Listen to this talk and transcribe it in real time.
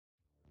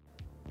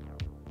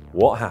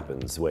What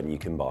happens when you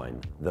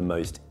combine the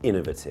most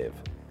innovative,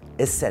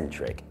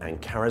 eccentric and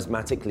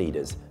charismatic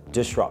leaders,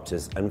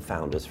 disruptors and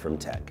founders from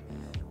tech,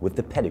 with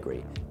the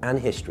pedigree and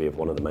history of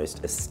one of the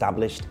most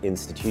established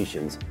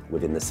institutions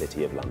within the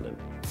City of London?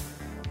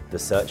 The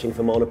Searching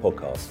for Mana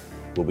podcast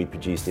will be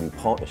produced in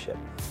partnership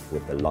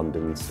with the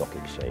London Stock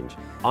Exchange.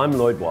 I'm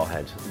Lloyd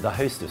Wildhead, the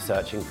host of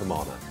Searching for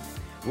Mana.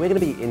 We're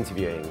going to be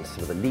interviewing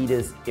some of the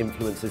leaders,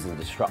 influencers and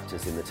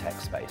disruptors in the tech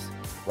space,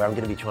 where I'm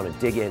going to be trying to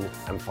dig in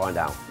and find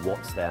out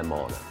what's their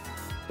mana,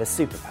 their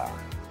superpower,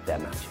 their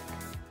magic.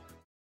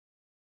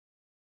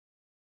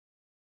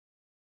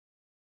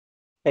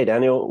 Hey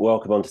Daniel,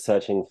 welcome on to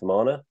Searching for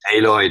Mana.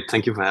 Hey Lloyd,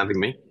 thank you for having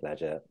me.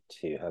 Pleasure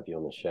to have you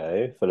on the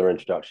show. For our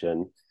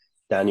introduction,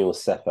 Daniel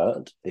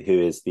Seifert,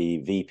 who is the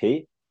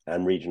VP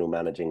and Regional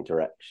Managing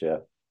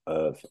Director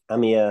of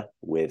AMEA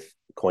with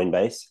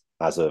Coinbase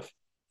as of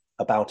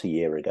about a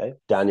year ago.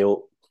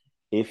 Daniel,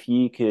 if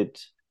you could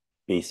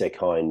be so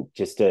kind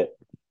just to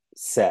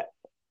set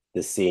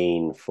the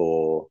scene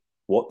for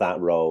what that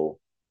role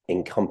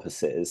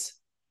encompasses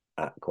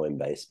at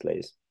Coinbase,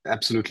 please.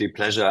 Absolutely,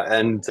 pleasure.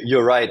 And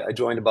you're right, I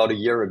joined about a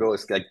year ago.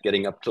 It's like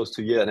getting up close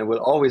to a year, and I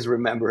will always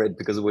remember it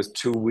because it was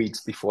 2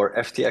 weeks before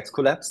FTX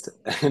collapsed.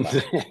 And,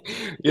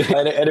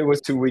 and it was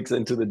 2 weeks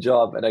into the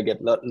job, and I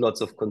get lots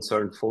of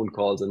concerned phone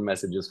calls and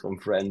messages from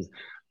friends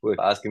who were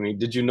asking me,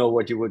 did you know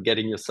what you were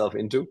getting yourself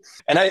into?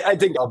 And I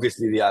think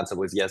obviously the answer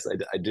was yes,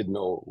 I did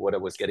know what I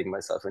was getting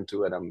myself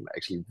into, and I'm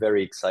actually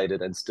very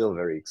excited and still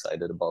very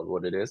excited about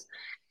what it is.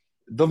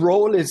 The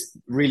role is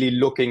really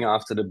looking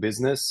after the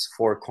business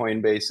for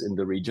Coinbase in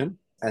the region.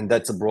 And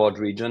that's a broad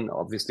region,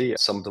 obviously.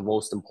 Some of the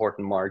most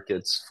important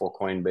markets for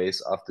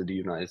Coinbase after the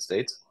United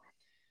States.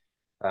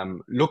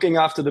 Looking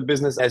after the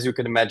business, as you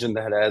can imagine,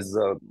 that has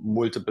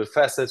multiple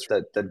facets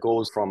that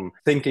goes from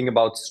thinking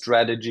about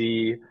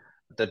strategy,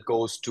 that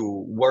goes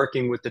to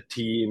working with the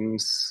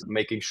teams,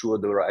 making sure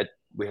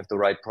we have the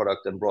right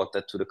product and brought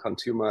that to the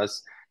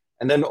consumers.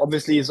 And then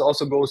obviously it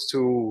also goes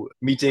to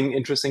meeting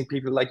interesting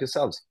people like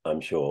yourselves.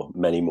 I'm sure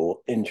many more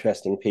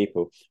interesting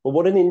people. Well,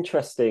 what an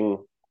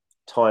interesting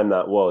time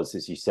that was,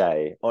 as you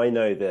say. I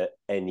know that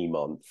any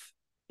month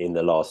in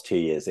the last 2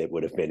 years, it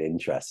would have been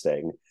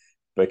interesting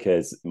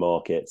because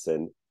markets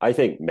and I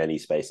think many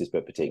spaces,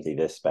 but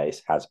particularly this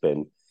space has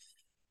been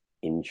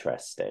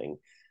interesting.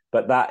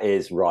 But that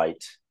is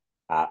right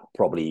at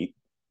probably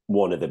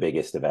one of the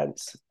biggest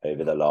events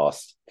over the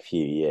last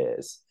few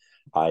years.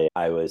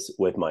 I was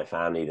with my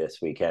family this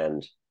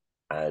weekend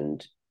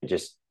and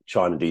just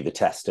trying to do the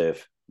test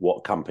of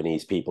what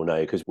companies people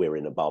know because we're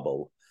in a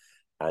bubble.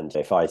 And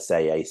if I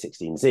say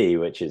A16Z,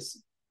 which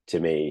is to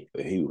me,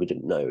 who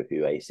wouldn't know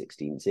who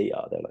A16Z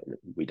are? They're like,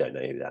 we don't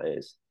know who that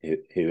is.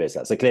 Who is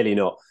that? So clearly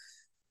not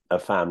a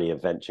family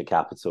of venture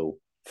capital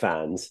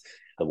fans,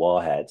 the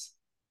warheads.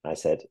 I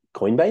said,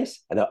 Coinbase?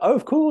 And they're, oh,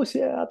 of course,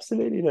 yeah,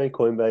 absolutely know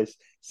Coinbase.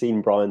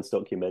 Seen Brian's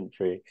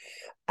documentary.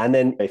 And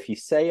then if you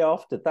say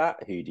after that,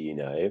 who do you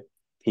know?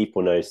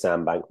 People know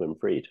Sam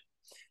Bankman-Fried.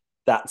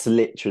 That's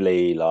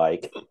literally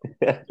like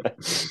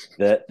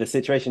the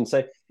situation.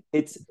 So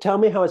tell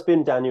me how it's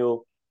been,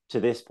 Daniel, to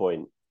this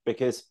point,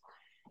 because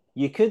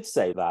you could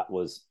say that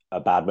was a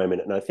bad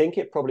moment. And I think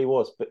it probably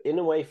was. But in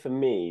a way, for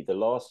me, the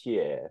last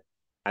year,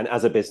 and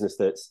as a business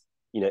that's,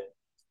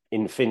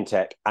 in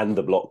fintech and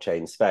the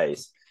blockchain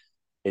space,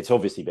 it's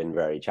obviously been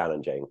very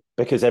challenging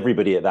because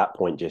everybody at that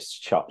point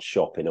just shuts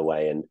shop in a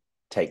way and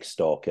takes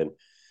stock and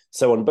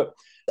so on. But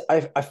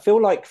I feel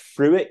like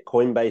through it,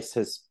 Coinbase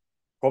has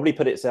probably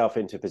put itself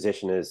into a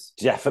position as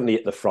definitely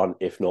at the front,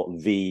 if not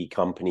the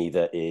company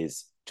that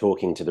is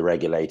talking to the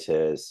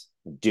regulators,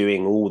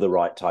 doing all the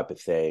right type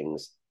of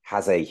things,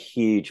 has a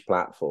huge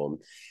platform.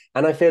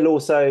 And I feel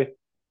also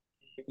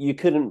you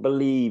couldn't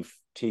believe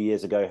 2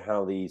 years ago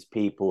how these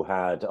people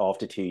had,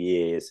 after 2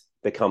 years,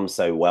 become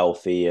so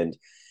wealthy, and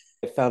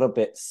it felt a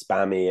bit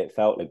spammy. It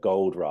felt a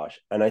gold rush.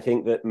 And I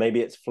think that maybe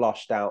it's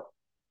flushed out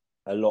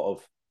a lot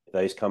of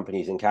those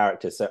companies and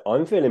characters. So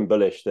I'm feeling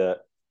bullish that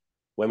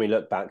when we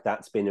look back,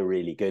 that's been a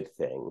really good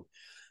thing.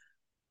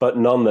 But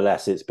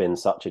nonetheless, it's been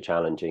such a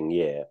challenging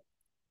year.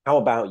 How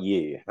about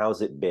you?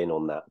 How's it been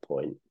on that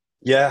point?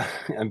 Yeah,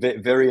 a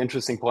very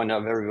interesting point. I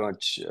very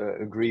much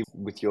agree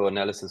with your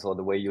analysis or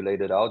the way you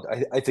laid it out.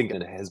 I think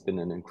it has been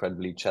an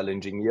incredibly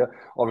challenging year.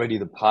 Already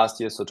the past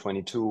year, so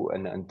 22,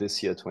 and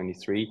this year,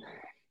 23.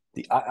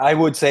 I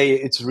would say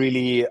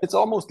it's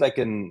almost like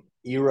an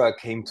era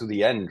came to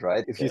the end,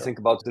 right? If you think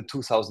about the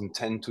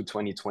 2010 to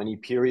 2020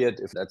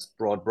 period, if that's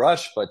broad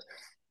brush, but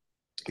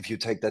if you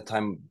take that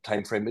time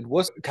frame, it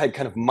was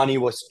kind of money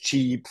was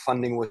cheap,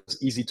 funding was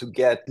easy to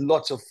get,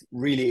 lots of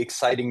really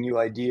exciting new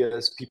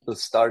ideas, people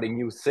starting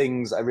new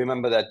things. I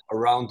remember that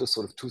around the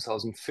sort of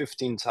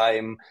 2015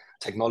 time,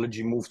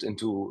 technology moved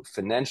into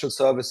financial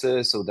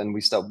services. So then we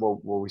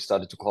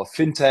started to call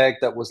Fintech.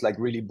 That was like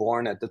really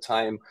born at the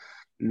time.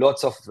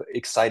 Lots of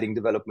exciting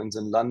developments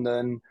in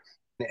London.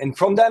 And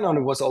from then on,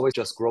 it was always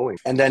just growing.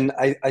 And then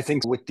I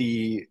think with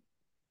the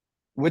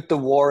with the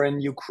war in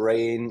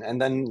Ukraine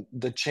and then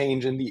the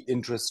change in the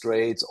interest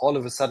rates, all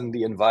of a sudden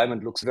the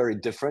environment looks very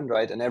different,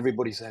 right? And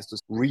everybody has to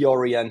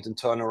reorient and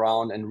turn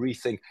around and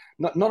rethink,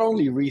 not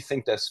only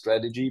rethink their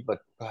strategy, but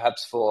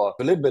perhaps for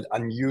a little bit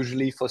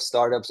unusually for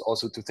startups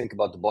also to think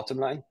about the bottom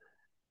line.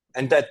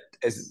 And that,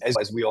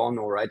 as we all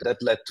know, right,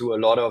 that led to a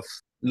lot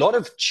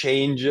of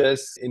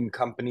changes in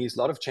companies,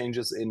 a lot of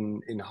changes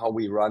in how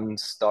we run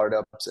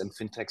startups and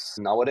fintechs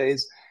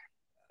nowadays.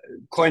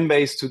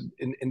 Coinbase,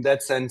 in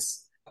that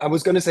sense, I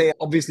was going to say,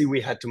 obviously,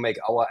 we had to make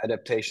our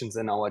adaptations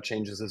and our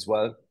changes as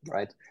well,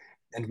 right?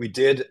 And we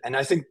did. And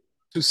I think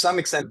to some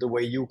extent, the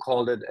way you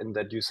called it, and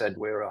that you said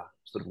we're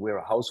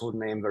a household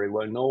name, very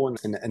well known,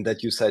 and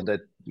that you said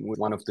that we're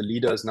one of the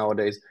leaders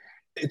nowadays.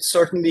 It's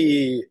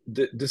certainly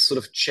this sort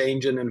of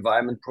change in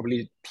environment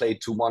probably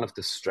played to one of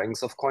the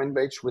strengths of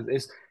Coinbase, with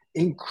is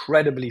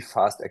incredibly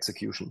fast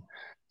execution.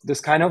 This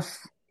kind of,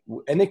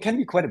 and it can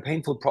be quite a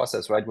painful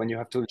process, right? When you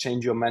have to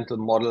change your mental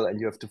model and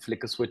you have to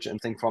flick a switch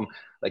and think from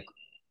like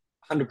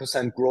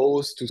 100%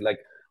 growth to like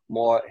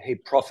more, hey,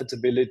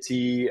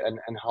 profitability, and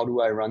how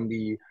do I run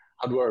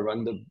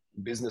the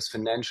business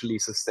financially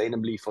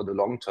sustainably for the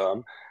long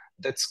term.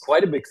 That's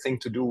quite a big thing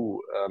to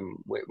do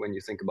when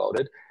you think about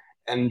it.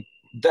 And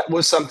that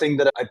was something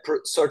that I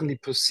certainly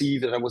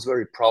perceived, and I was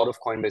very proud of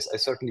Coinbase. I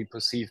certainly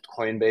perceived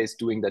Coinbase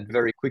doing that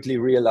very quickly,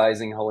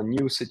 realizing how a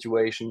new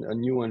situation, a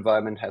new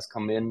environment has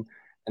come in,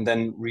 and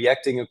then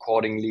reacting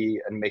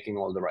accordingly and making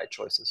all the right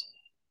choices.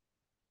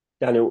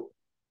 Daniel,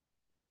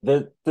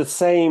 the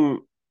same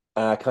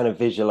kind of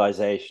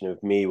visualization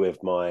of me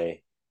with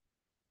my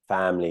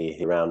family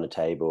around the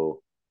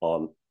table,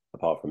 on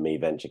apart from me,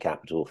 venture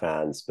capital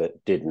fans,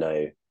 but did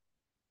know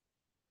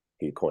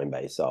who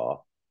Coinbase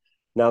are.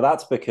 Now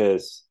that's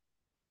because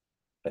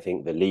I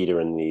think the leader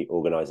in the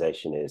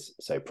organization is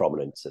so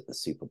prominent at the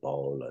Super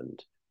Bowl,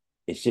 and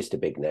it's just a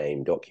big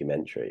name,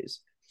 documentaries.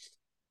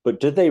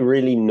 But do they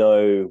really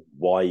know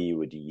why you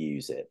would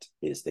use it,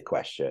 is the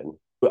question.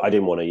 I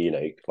didn't want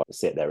to,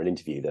 sit there and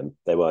interview them.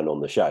 They weren't on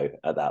the show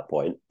at that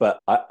point. But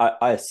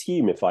I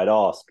assume if I'd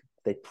ask,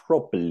 they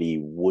probably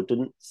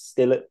wouldn't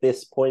still at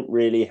this point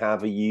really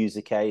have a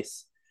user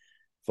case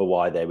for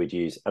why they would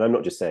use, and I'm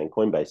not just saying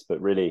Coinbase,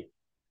 but really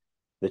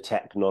the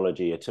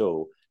technology at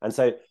all. And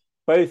so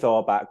both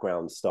our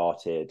backgrounds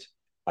started,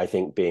 I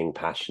think, being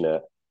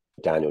passionate.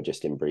 Daniel,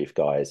 just in brief,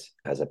 guys,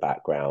 has a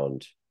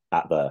background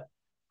at the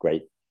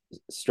great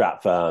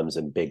strat firms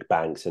and big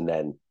banks, and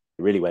then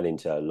really went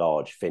into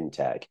large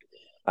fintech.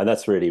 And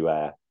that's really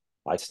where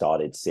I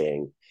started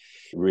seeing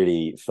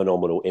really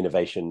phenomenal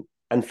innovation.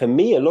 And for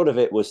me, a lot of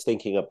it was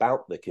thinking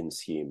about the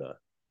consumer.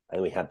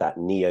 And we had that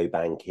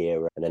neobank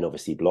era, and then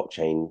obviously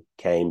blockchain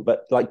came.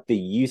 But like the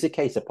user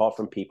case, apart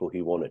from people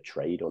who want to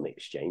trade on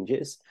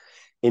exchanges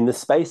in the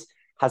space,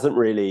 hasn't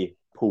really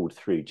pulled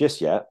through just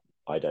yet,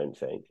 I don't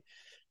think.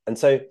 And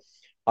so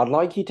I'd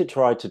like you to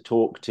try to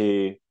talk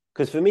to,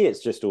 because for me, it's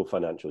just all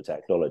financial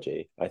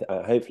technology.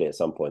 Hopefully at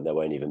some point, there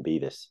won't even be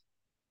this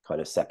kind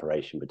of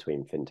separation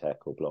between fintech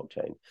or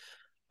blockchain.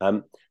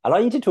 I'd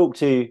like you to talk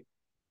to,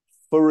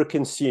 for a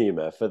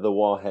consumer, for the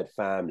Warhead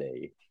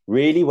family,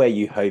 really where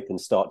you hope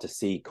and start to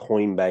see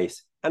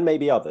Coinbase, and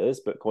maybe others,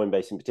 but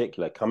Coinbase in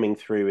particular, coming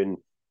through and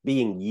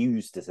being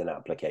used as an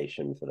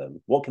application for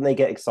them. What can they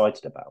get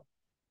excited about?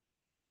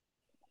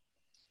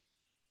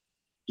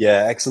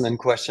 Yeah, excellent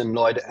question,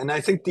 Lloyd. And I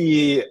think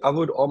I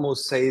would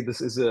almost say this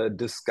is a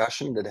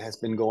discussion that has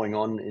been going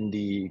on in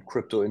the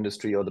crypto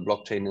industry or the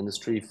blockchain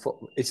industry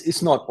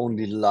it's not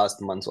only the last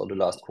month or the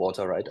last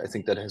quarter, right? I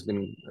think that has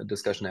been a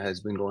discussion that has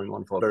been going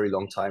on for a very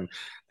long time.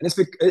 And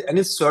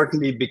it's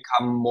certainly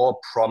become more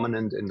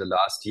prominent in the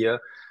last year.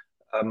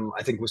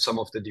 I think with some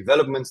of the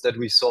developments that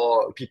we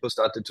saw, people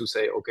started to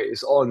say, okay,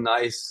 it's all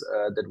nice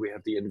that we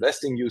have the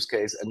investing use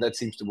case, and that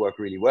seems to work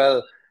really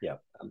well. Yeah.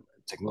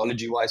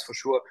 Technology-wise, for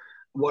sure.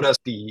 What are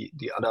the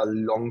other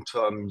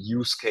long-term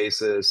use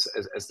cases,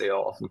 as they are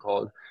often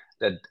called,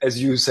 that, as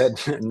you said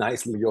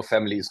nicely, your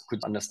families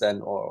could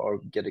understand or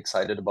get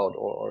excited about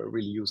or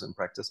really use in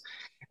practice?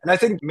 And I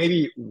think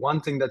maybe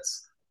one thing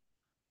that's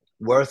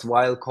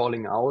worthwhile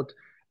calling out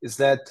is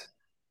that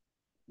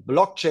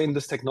blockchain,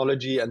 this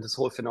technology and this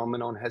whole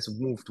phenomenon has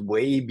moved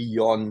way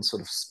beyond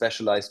sort of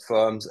specialized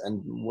firms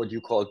and what you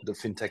call the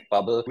fintech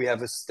bubble. We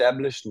have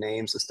established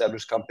names,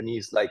 established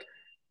companies like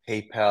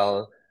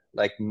PayPal,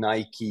 like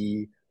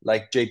Nike,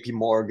 like JP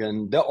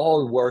Morgan. They're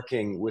all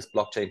working with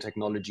blockchain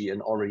technology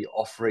and already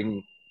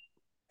offering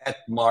at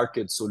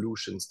market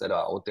solutions that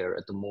are out there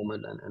at the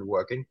moment and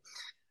working.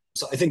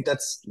 So I think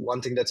that's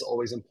one thing that's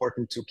always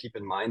important to keep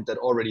in mind, that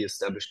already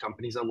established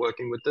companies are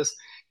working with this.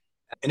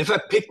 And if I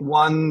pick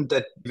one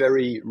that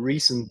very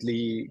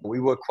recently we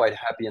were quite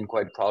happy and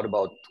quite proud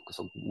about,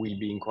 so we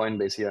being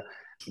Coinbase here,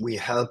 we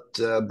helped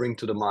bring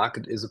to the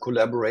market, is a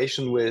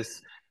collaboration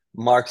with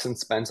Marks and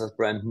Spencer's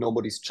brand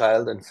Nobody's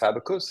Child and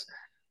Fabicus,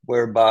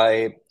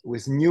 whereby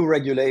with new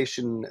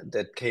regulation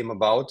that came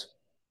about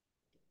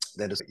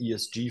that is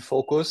ESG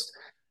focused,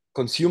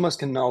 consumers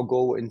can now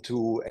go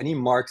into any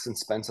Marks and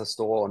Spencer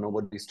store or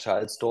Nobody's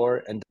Child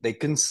store, and they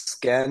can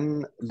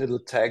scan little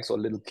tags or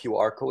little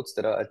QR codes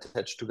that are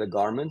attached to their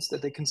garments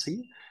that they can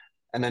see.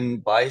 And then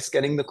by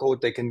scanning the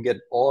code, they can get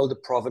all the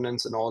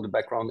provenance and all the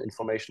background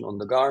information on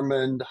the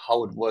garment,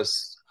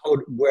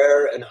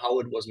 where and how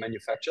it was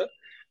manufactured,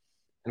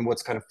 and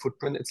what's kind of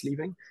footprint it's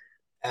leaving.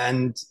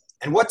 And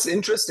what's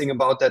interesting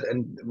about that,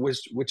 and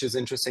which is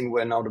interesting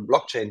where now the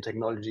blockchain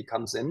technology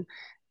comes in,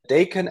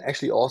 they can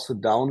actually also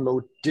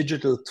download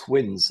digital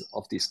twins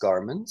of these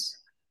garments,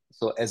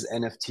 so as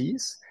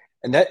NFTs.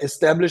 And that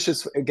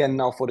establishes, again,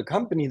 now for the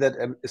company, that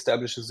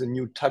establishes a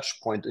new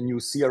touch point, a new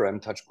CRM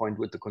touch point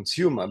with the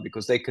consumer,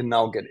 because they can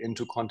now get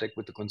into contact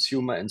with the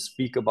consumer and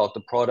speak about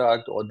the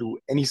product or do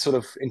any sort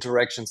of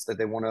interactions that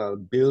they want to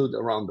build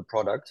around the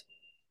product.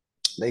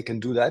 They can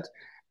do that.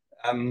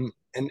 And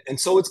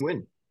so it's a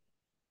win.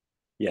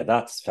 Yeah,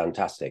 that's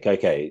fantastic.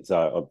 Okay,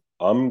 so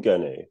I'm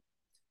gonna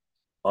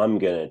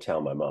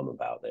tell my mum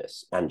about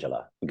this,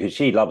 Angela, because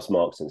she loves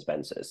Marks and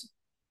Spencers.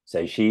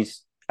 So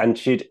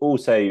she'd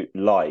also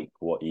like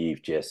what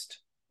you've just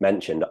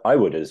mentioned. I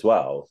would as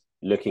well.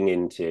 Looking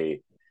into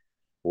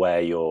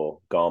where your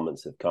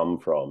garments have come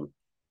from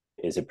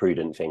is a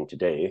prudent thing to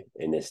do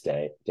in this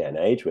day and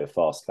age with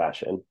fast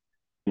fashion.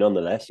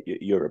 Nonetheless,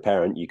 you're a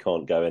parent, you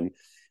can't go and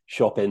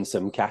shop in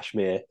some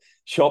cashmere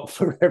shop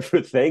for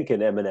everything,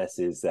 and M&S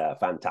is a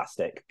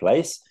fantastic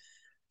place.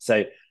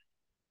 So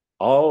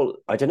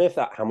I don't know if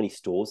that how many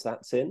stores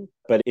that's in,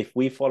 but if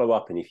we follow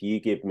up and if you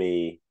give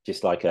me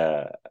just like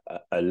a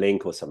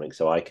link or something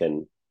so I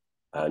can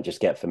just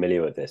get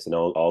familiar with this, and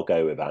I'll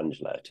go with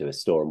Angela to a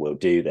store and we'll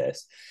do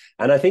this.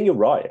 And I think you're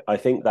right. I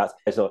think that's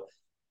so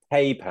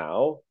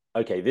PayPal.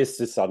 Okay, this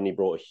has suddenly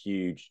brought a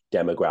huge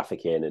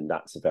demographic in, and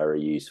that's a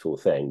very useful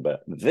thing.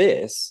 But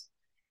this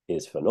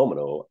is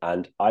phenomenal.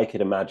 And I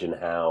could imagine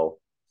how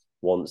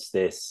once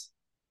this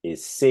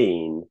is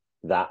seen,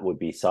 that would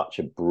be such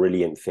a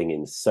brilliant thing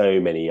in so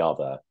many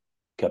other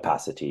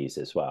capacities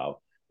as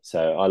well.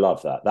 So I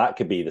love that. That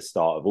could be the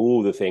start of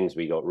all the things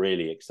we got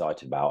really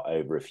excited about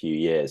over a few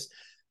years.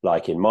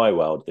 Like in my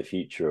world, the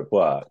future of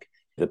work,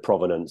 the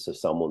provenance of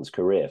someone's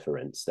career, for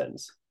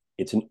instance.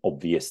 It's an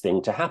obvious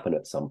thing to happen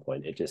at some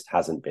point. It just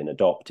hasn't been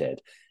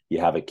adopted. You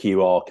have a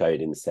QR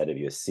code instead of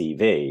your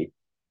CV,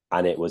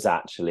 and it was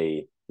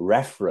actually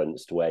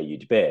referenced where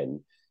you'd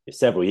been.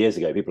 Several years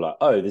ago, people are like,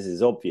 oh, this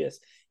is obvious.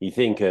 You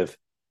think of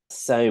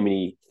so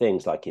many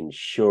things like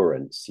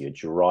insurance, your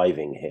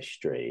driving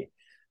history.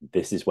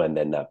 This is when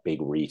then that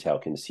big retail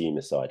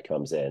consumer side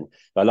comes in.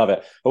 I love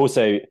it.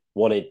 Also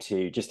wanted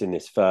to, just in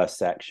this first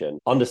section,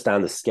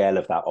 understand the scale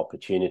of that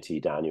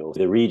opportunity, Daniel.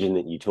 The region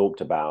that you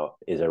talked about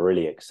is a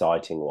really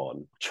exciting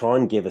one. Try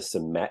and give us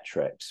some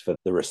metrics for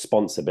the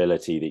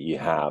responsibility that you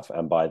have.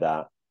 And by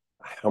that,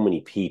 how many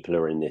people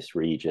are in this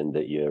region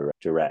that you're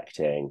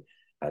directing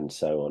and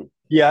so on.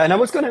 Yeah, and I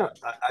was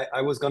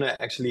gonna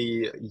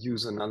actually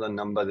use another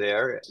number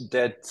there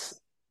that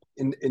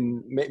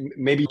in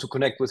maybe to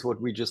connect with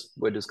what we just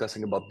were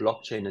discussing about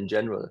blockchain in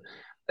general.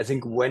 I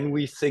think when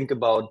we think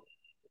about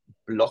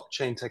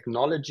blockchain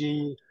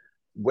technology,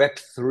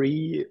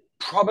 Web3,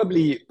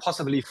 probably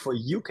possibly for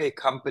UK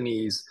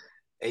companies,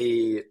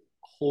 a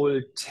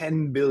whole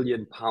 10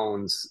 billion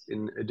pounds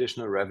in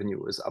additional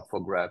revenue is up for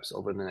grabs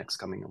over the next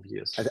coming of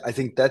years. I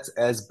think that's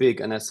as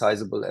big and as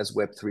sizable as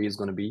Web3 is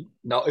going to be.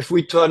 Now, if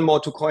we turn more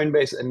to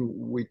Coinbase and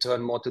we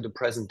turn more to the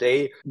present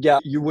day, yeah,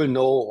 you will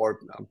know, or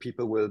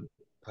people will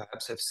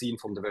perhaps have seen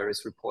from the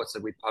various reports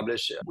that we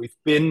publish. We've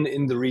been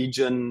in the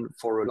region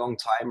for a long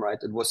time, right?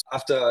 It was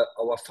after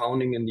our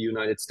founding in the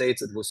United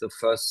States, it was the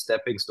first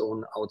stepping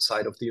stone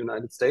outside of the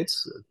United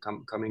States,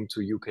 coming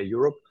to UK,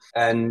 Europe.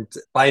 And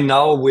by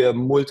now, we're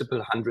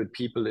multiple hundred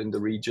people in the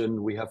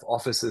region. We have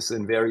offices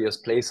in various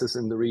places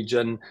in the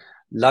region.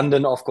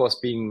 London, of course,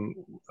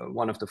 being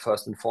one of the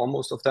first and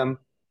foremost of them.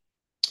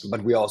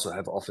 But we also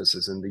have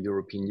offices in the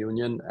European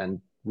Union,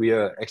 and we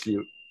are actually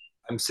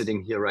I'm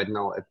sitting here right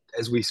now.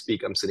 As we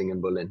speak, I'm sitting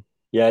in Berlin.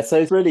 Yeah, so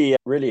it's really,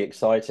 really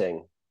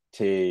exciting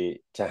to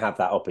have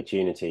that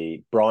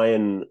opportunity.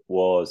 Brian,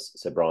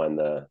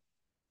 the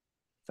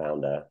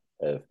founder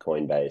of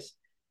Coinbase,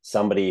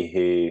 somebody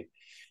who,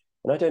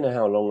 and I don't know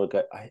how long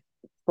ago,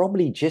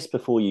 probably just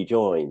before you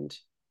joined,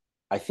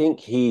 I think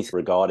he's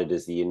regarded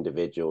as the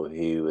individual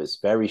who was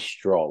very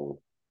strong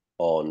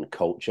on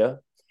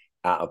culture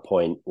at a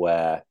point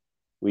where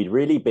we'd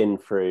really been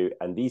through,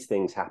 and these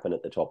things happen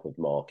at the top of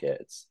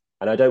markets.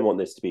 And I don't want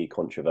this to be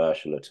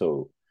controversial at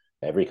all.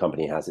 Every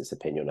company has its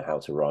opinion on how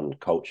to run.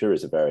 Culture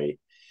is a very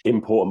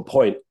important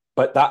point.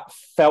 But that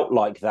felt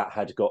like that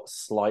had got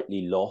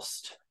slightly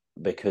lost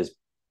because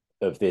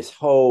of this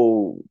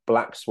whole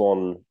black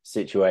swan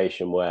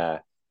situation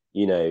where,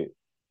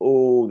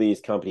 all these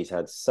companies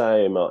had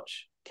so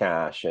much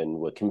cash and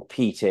were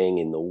competing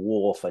in the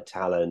war for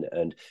talent.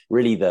 And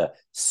really the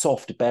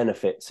soft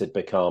benefits had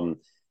become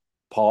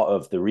part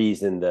of the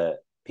reason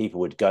that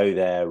people would go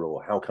there,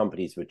 or how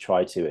companies would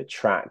try to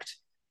attract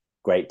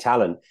great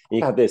talent. And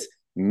you had this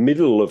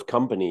middle of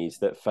companies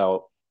that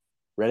felt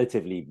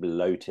relatively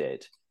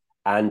bloated.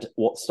 And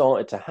what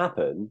started to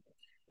happen,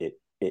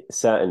 it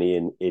certainly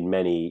in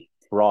many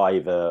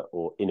private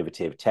or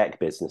innovative tech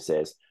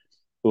businesses,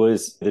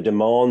 was the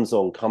demands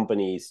on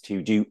companies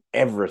to do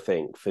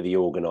everything for the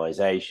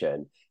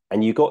organization.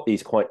 And you got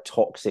these quite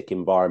toxic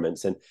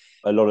environments. And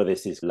a lot of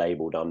this is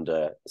labeled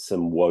under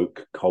some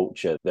woke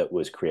culture that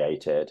was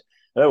created.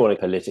 I don't want to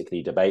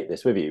politically debate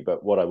this with you,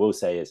 but what I will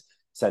say is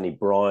certainly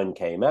Brian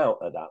came out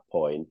at that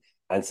point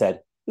and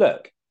said,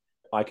 look,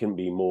 I can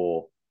be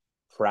more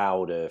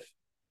proud of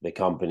the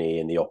company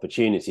and the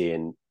opportunity,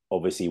 and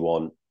obviously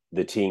want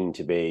the team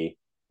to be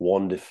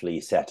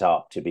wonderfully set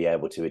up to be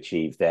able to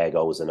achieve their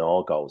goals and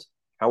our goals.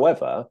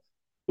 However,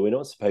 we're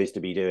not supposed to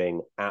be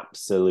doing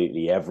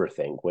absolutely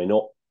everything. We're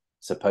not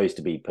supposed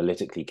to be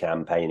politically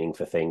campaigning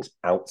for things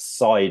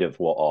outside of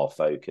what our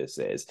focus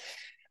is.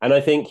 And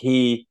I think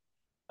he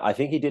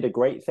did a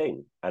great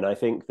thing. And I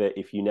think that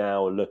if you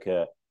now look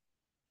at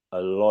a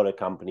lot of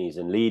companies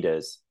and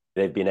leaders,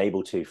 they've been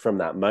able to, from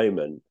that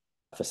moment,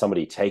 for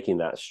somebody taking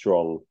that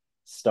strong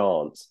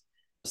stance,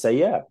 say,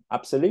 yeah,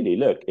 absolutely.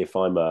 Look, if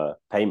I'm a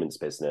payments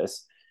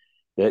business,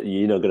 that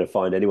you're not going to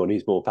find anyone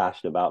who's more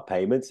passionate about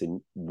payments.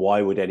 And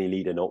why would any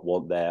leader not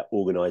want their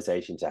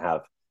organization to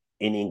have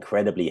an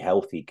incredibly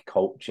healthy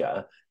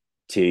culture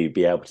to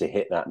be able to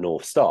hit that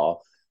North Star?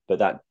 But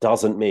that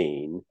doesn't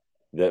mean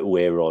that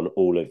we're on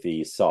all of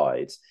these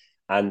sides.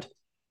 And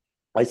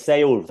I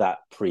say all of that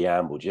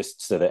preamble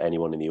just so that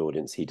anyone in the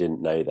audience who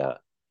didn't know that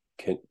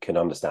can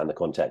understand the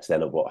context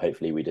then of what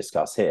hopefully we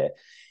discuss here.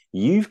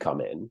 You've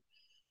come in,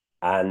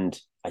 and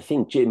I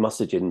think it must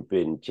have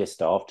been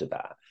just after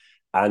that.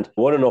 And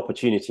what an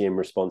opportunity and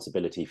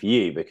responsibility for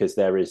you, because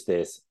there is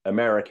this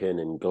American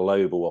and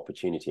global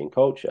opportunity and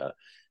culture,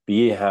 but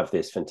you have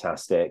this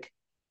fantastic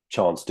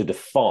chance to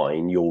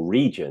define your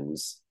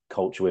region's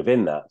culture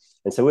within that.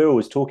 And so we're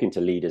always talking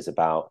to leaders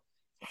about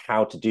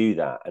how to do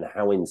that and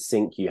how in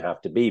sync you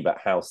have to be, but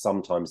how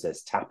sometimes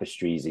there's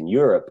tapestries in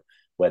Europe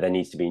where there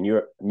needs to be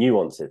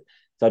nuances.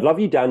 So I'd love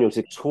you, Daniel,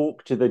 to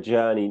talk to the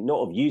journey,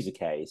 not of user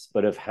case,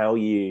 but of how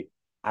you,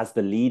 as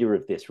the leader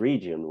of this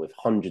region with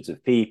hundreds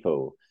of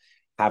people,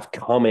 have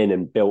come in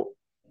and built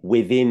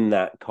within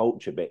that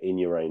culture, but in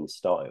your own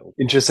style.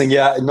 Interesting.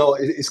 Yeah, no,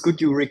 it's good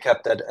you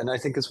recap that. And I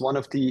think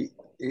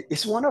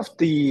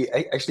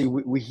actually,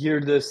 we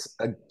hear this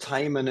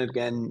time and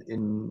again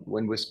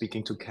when we're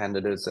speaking to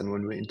candidates and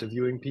when we're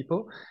interviewing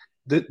people.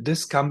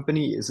 This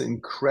company is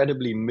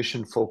incredibly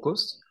mission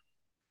focused,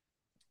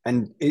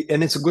 and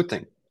it's a good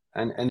thing.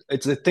 And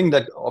it's a thing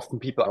that often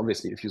people,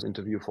 obviously, if you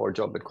interview for a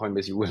job at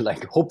Coinbase, you will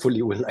hopefully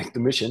you will like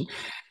the mission.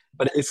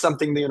 But it's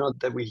something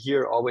that we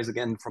hear always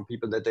again from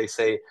people, that they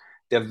say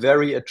they're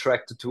very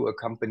attracted to a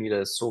company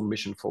that is so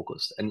mission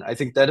focused. And I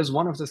think that is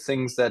one of the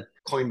things that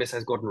Coinbase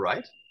has gotten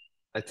right.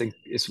 I think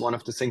it's one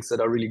of the things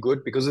that are really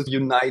good, because it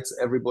unites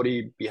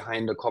everybody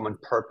behind a common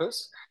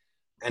purpose.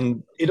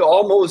 And it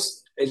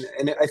almost,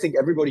 and I think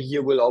everybody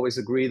here will always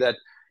agree that,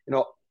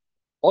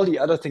 all the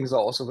other things are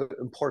also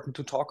important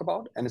to talk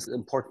about, and it's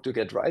important to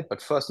get right.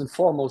 But first and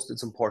foremost,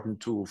 it's important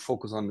to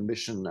focus on the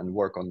mission and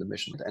work on the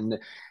mission. And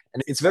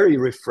it's very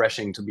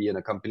refreshing to be in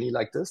a company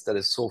like this that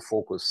is so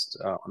focused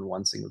on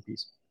one single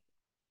piece.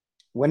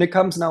 When it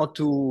comes now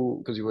to,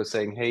 because you were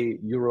saying, hey,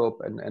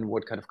 Europe, and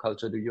what kind of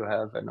culture do you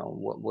have, and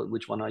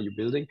which one are you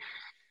building?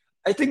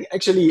 I think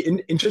actually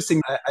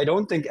interesting. I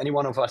don't think any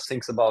one of us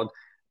thinks about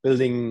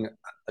building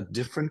a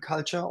different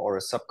culture or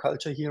a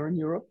subculture here in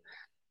Europe.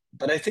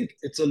 But I think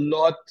it's a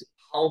lot,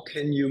 how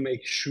can you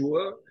make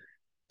sure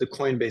the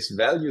Coinbase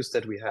values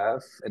that we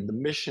have and the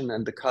mission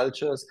and the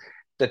cultures,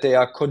 that they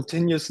are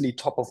continuously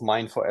top of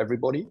mind for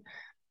everybody,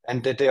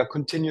 and that they are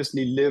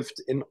continuously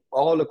lived in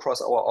all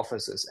across our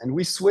offices. And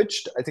we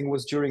switched, I think it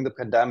was during the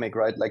pandemic,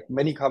 right? Like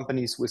many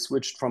companies, we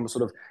switched from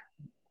sort of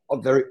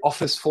a very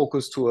office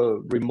focused to a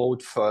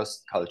remote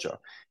first culture,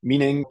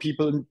 meaning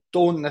people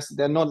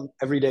they're not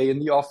every day in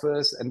the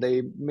office, and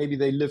maybe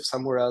they live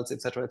somewhere else,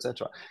 etc.,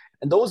 etc.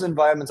 And those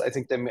environments, I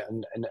think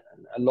and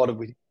a lot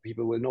of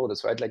people will know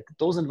this, right? Like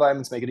those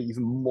environments make it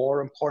even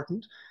more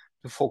important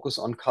to focus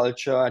on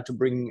culture, to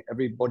bring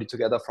everybody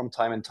together from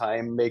time and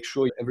time, make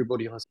sure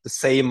everybody has the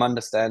same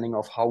understanding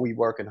of how we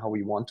work and how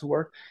we want to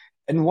work.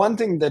 And one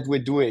thing that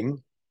we're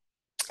doing,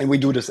 and we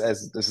do this,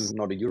 as this is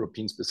not a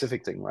European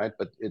specific thing, right?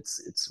 But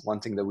it's one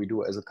thing that we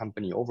do as a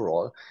company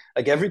overall.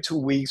 Like every 2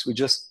 weeks, we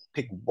just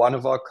pick one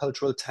of our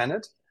cultural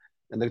tenet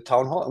in the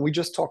town hall, and we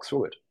just talk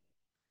through it.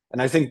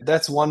 And I think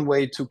that's one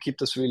way to keep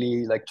this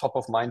really like top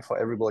of mind for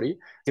everybody.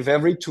 If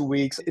every 2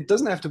 weeks, it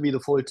doesn't have to be the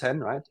full 10,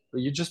 right?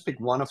 But you just pick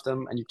one of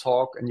them and you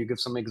talk and you give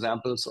some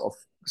examples of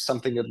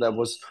something that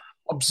was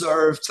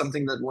observed,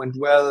 something that went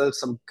well,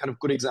 some kind of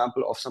good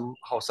example of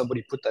how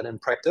somebody put that in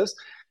practice.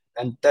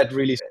 And that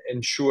really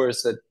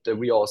ensures that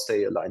we all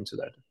stay aligned to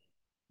that.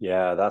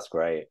 Yeah, that's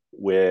great.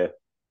 We're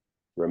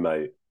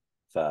remote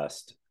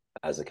first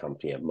as a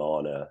company at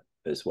Mana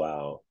as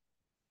well.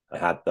 I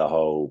had the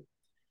whole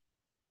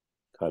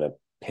kind of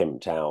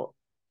pimped out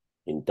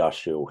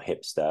industrial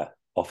hipster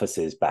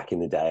offices back in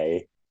the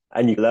day,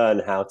 and you learn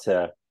how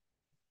to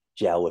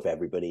gel with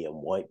everybody and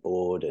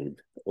whiteboard and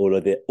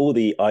all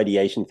the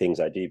ideation things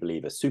I do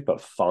believe are super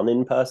fun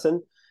in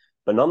person.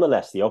 But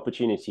nonetheless, the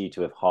opportunity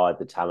to have hired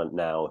the talent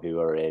now who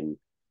are in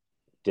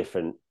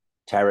different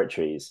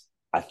territories,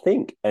 I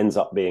think ends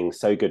up being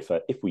so good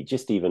for, if we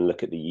just even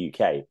look at the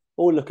UK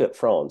or look at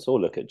France or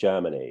look at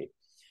Germany,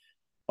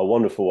 a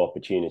wonderful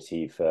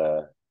opportunity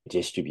for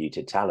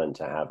distributed talent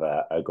to have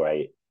a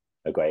great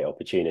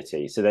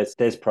opportunity. So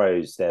there's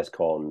pros, there's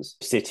cons.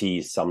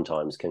 Cities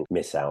sometimes can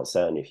miss out.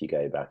 Certainly, if you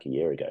go back a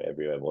year ago,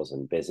 everywhere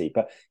wasn't busy.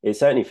 But it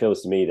certainly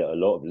feels to me that a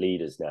lot of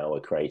leaders now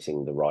are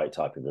creating the right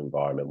type of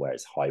environment where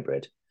it's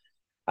hybrid.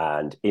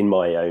 And in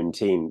my own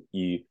team,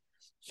 you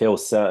feel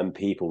certain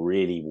people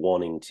really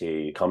wanting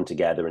to come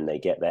together and they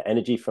get their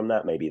energy from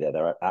that. Maybe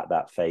they're at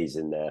that phase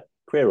in their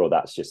career, or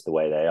that's just the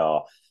way they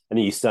are.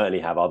 And you certainly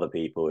have other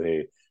people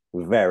who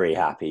are very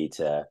happy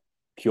to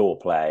pure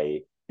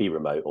play, be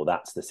remote, or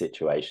that's the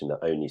situation that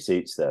only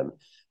suits them.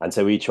 And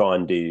so we try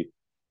and do,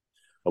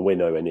 and we're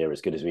nowhere near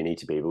as good as we need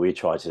to be, but we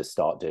try to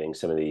start doing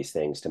some of these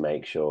things to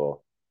make sure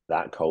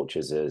that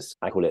culture's as,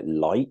 I call it,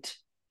 light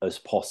as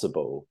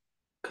possible.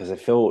 Because I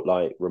feel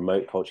like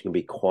remote culture can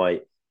be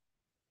quite,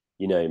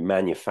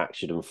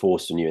 manufactured and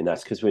forced on you. And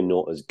that's because we're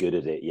not as good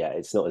at it yet.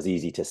 It's not as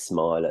easy to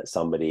smile at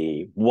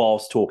somebody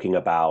whilst talking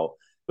about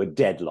a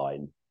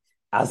deadline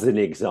as an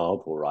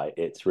example, right?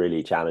 It's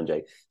really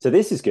challenging. So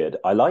this is good.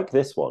 I like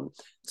this one.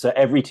 So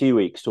every 2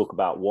 weeks, talk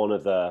about one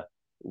of the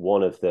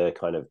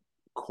kind of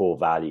core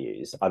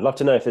values. I'd love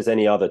to know if there's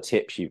any other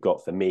tips you've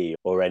got for me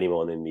or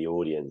anyone in the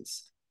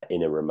audience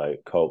in a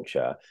remote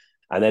culture.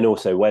 And then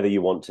also whether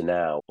you want to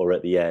now or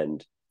at the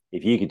end,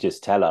 if you could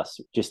just tell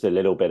us just a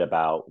little bit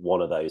about one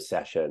of those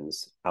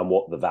sessions and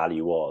what the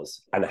value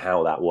was and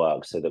how that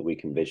works so that we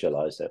can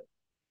visualize it.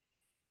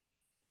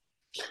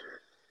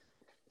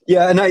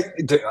 Yeah, and I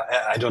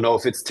don't know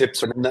if it's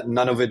tips or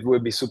none of it will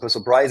be super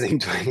surprising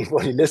to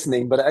anybody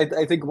listening, but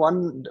I think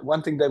one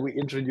thing that we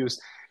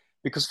introduced,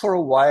 because for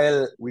a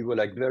while we were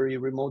like very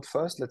remote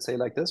first, let's say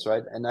like this,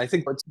 right? And I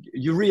think what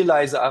you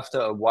realize after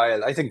a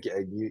while, I think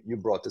you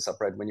brought this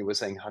up, right, when you were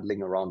saying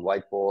huddling around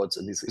whiteboards,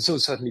 and this so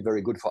certainly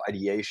very good for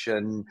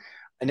ideation.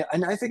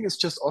 And I think it's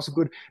just also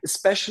good,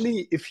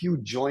 especially if you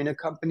join a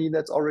company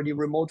that's already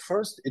remote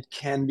first, it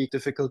can be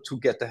difficult to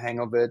get the hang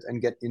of it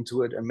and get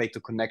into it and make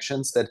the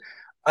connections that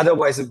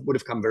otherwise it would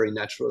have come very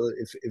natural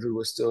if it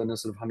was still in a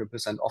sort of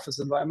 100% office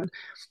environment.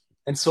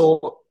 And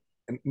so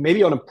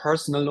maybe on a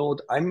personal note,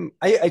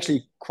 I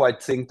actually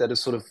quite think that a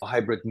sort of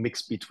hybrid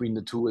mix between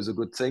the two is a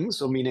good thing.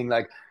 So meaning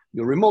like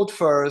you're remote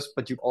first,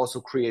 but you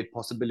also create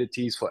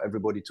possibilities for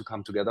everybody to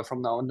come together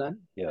from now and then.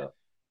 Yeah.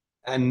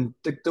 And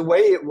the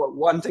way,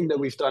 one thing that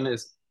we've done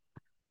is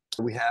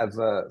we have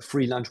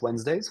free lunch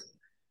Wednesdays.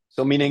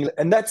 So meaning,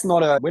 and that's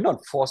we're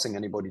not forcing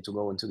anybody to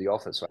go into the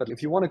office, right? But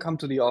if you want to come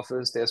to the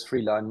office, there's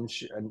free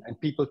lunch and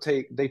people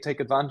take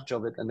advantage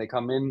of it and they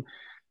come in.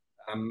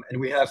 And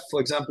we have, for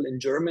example, in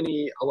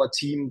Germany, our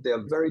team,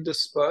 they're very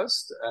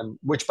dispersed,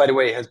 which by the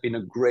way has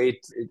been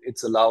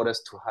it's allowed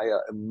us to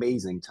hire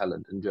amazing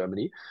talent in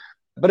Germany.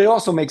 But it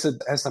also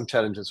has some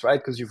challenges, right?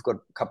 Because you've got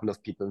a couple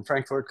of people in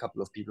Frankfurt, a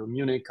couple of people in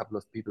Munich, a couple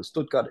of people in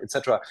Stuttgart,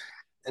 etc.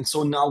 And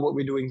so now what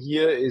we're doing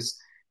here is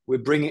we're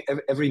bringing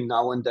every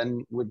now and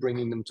then we're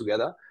bringing them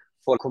together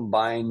for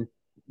combined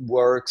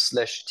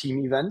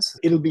work/team events.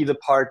 It'll be the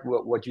part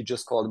what you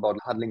just called about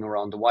huddling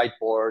around the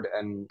whiteboard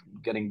and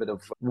getting a bit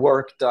of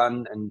work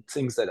done and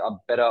things that are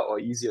better or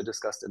easier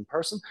discussed in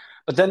person.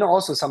 But then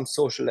also some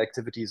social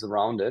activities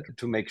around it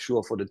to make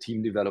sure for the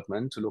team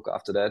development, to look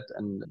after that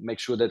and make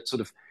sure that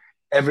sort of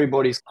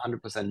everybody's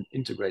 100%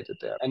 integrated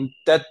there. And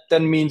that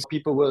then means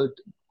people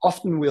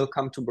will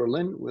come to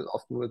Berlin.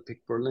 We'll pick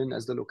Berlin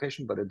as the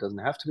location, but it doesn't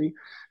have to be.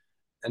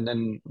 And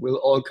then we'll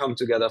all come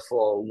together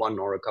for one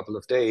or a couple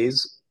of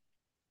days.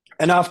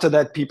 And after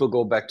that, people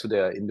go back to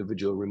their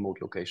individual remote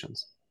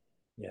locations.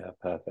 Yeah,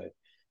 perfect.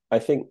 I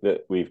think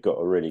that we've got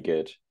a really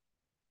good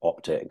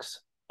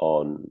optics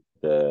on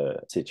the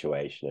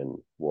situation and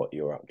what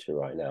you're up to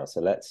right now.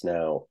 So let's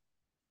now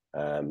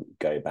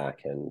go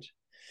back and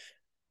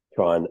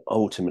try and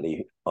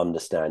ultimately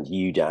understand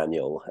you,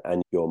 Daniel,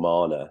 and your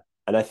Mana.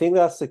 And I think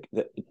that's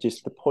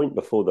just the point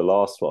before the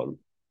last one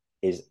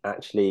is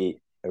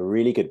actually a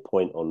really good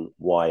point on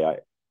why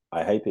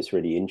I hope it's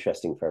really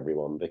interesting for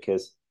everyone,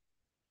 because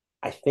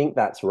I think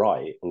that's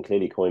right. And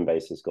clearly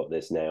Coinbase has got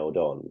this nailed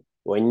on.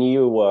 When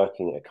you're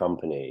working at a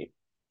company,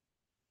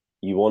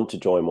 you want to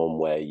join one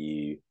where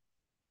you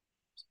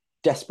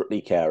desperately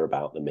care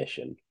about the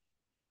mission,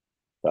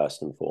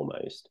 first and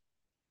foremost,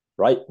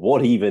 right?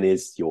 What even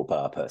is your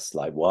purpose?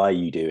 Like, why are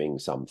you doing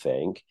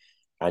something?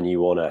 And you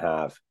want to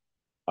have,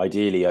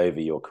 ideally over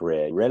your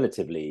career,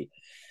 relatively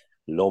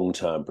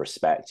long-term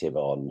perspective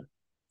on,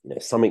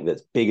 something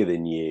that's bigger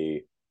than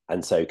you.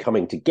 And so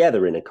coming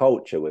together in a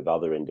culture with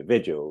other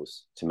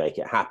individuals to make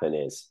it happen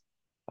is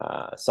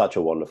such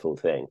a wonderful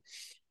thing.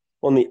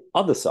 On the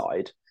other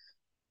side,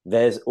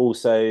 there's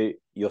also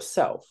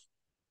yourself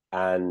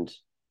and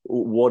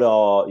what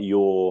are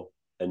your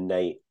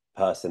innate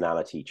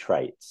personality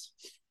traits.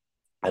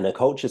 And a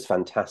culture is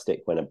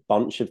fantastic when a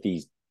bunch of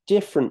these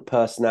different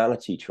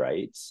personality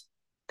traits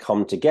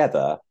come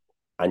together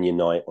and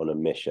unite on a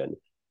mission.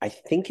 I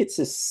think it's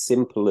as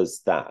simple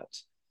as that.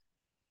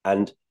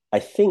 And I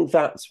think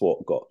that's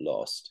what got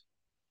lost.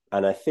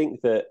 And I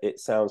think that it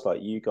sounds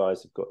like you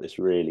guys have got this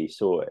really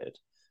sorted.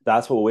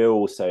 That's what we're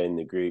also in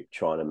the group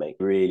trying to make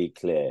really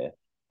clear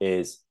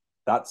is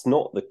that's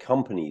not the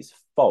company's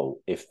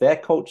fault. If their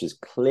culture is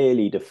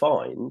clearly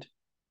defined,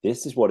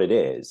 this is what it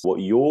is.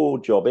 What your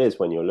job is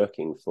when you're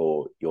looking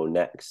for your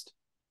next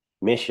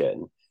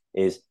mission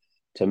is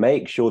to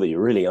make sure that you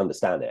really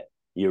understand it.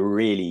 You're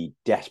really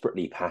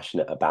desperately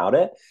passionate about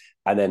it.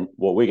 And then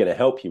what we're going to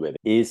help you with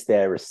is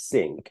there a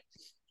sync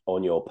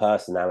on your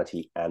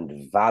personality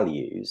and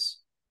values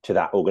to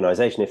that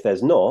organization? If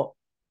there's not,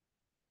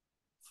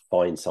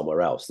 find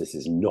somewhere else. This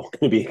is not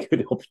going to be a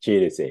good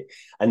opportunity.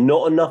 And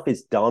not enough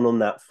is done on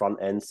that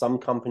front end. Some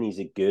companies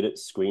are good at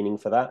screening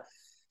for that,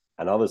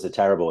 and others are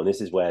terrible. And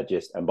this is where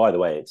and by the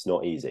way, it's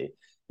not easy.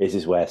 This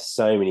is where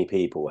so many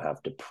people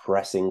have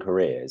depressing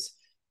careers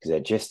because they're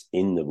just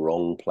in the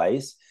wrong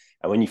place.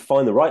 And when you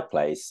find the right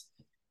place,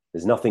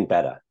 there's nothing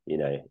better,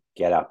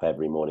 get up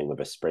every morning with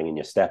a spring in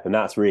your step. And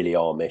that's really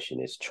our mission,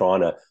 is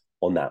trying to,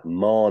 on that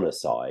mana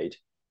side,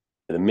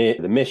 the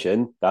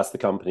mission, that's the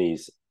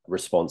company's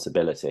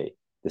responsibility.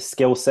 The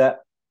skill set,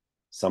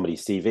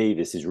 somebody's CV,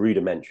 this is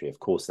rudimentary. Of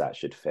course, that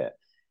should fit.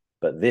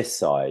 But this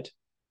side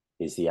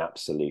is the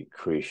absolute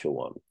crucial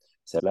one.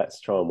 So let's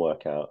try and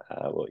work out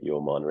what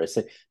your mana is.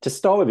 So to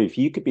start with, if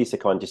you could be so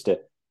kind just to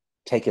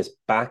take us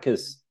back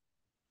as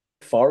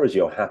far as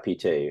you're happy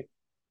to,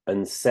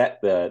 and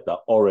set the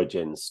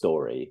origin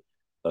story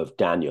of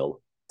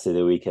Daniel so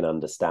that we can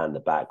understand the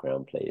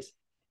background, please.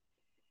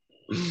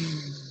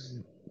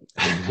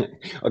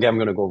 Okay, I'm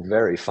going to go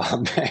very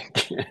far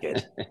back.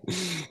 Good.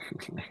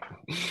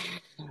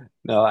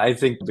 No, I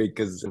think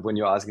because when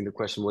you're asking the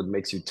question, what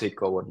makes you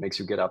tick or what makes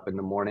you get up in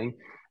the morning,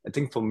 I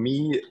think for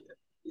me,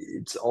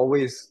 it's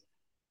always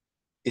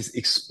is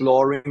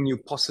exploring new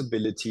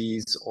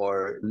possibilities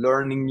or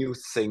learning new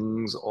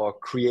things or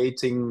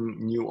creating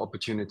new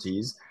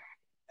opportunities.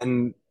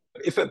 And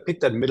if I pick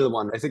that middle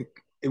one, I think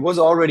it was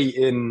already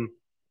in,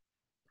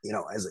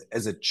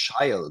 as a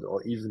child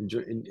or even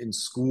in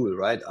school,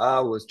 right? I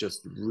was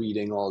just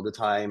reading all the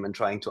time and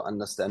trying to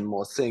understand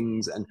more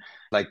things. And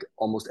like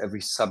almost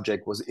every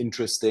subject was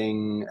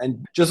interesting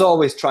and just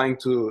always trying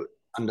to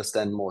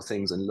understand more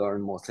things and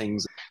learn more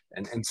things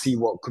and see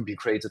what could be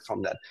created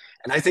from that.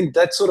 And I think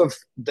that sort of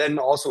then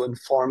also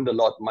informed a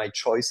lot my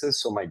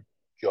choices. So my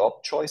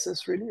job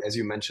choices, really, as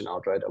you mentioned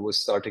outright. I was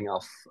starting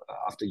off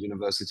after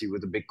university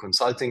with a big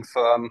consulting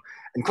firm,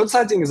 and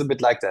consulting is a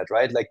bit like that,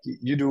 right? Like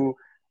you do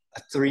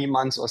a 3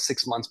 months or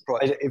 6 months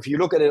project. If you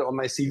look at it on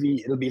my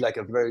CV, it'll be like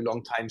a very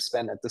long time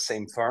spent at the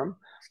same firm.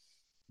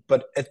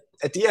 But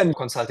at the end,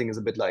 consulting is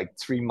a bit like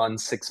 3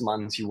 months, 6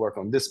 months. You work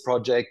on this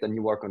project, then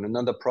you work on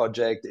another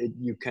project.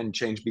 You can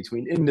change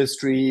between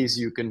industries.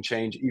 You can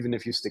change even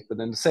if you stick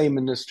within the same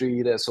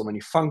industry. There's so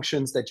many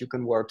functions that you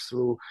can work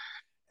through.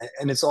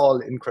 And it's all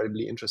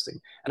incredibly interesting.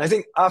 And I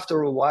think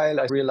after a while,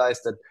 I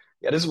realized that,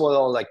 this was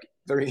all like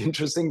very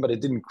interesting, but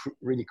it didn't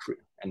really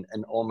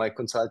and all my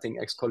consulting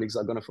ex-colleagues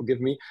are going to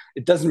forgive me.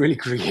 It doesn't really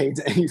create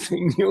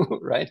anything new,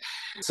 right?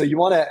 So you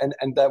want to,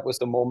 and that was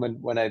the moment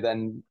when I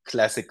then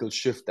classical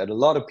shift that a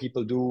lot of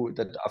people do,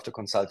 that after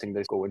consulting,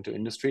 they go into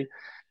industry.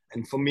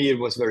 And for me, it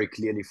was very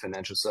clearly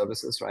financial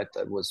services, right?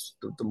 That was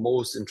the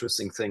most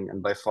interesting thing.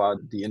 And by far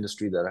the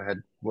industry that I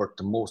had worked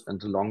the most and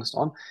the longest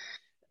on.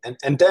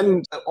 And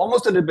then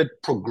almost a little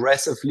bit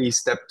progressively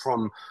step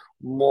from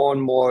more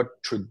and more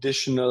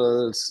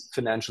traditional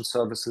financial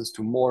services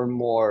to more and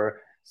more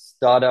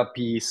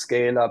startup-y,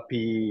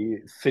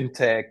 scale-up-y,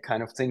 fintech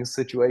kind of things,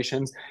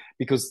 situations,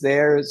 because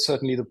there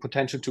certainly the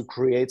potential to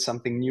create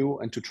something new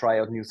and to try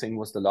out new thing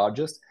was the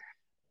largest.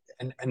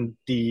 And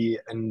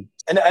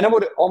I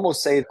would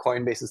almost say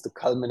Coinbase is the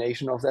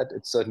culmination of that.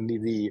 It's certainly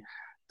the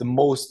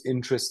most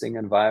interesting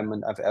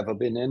environment I've ever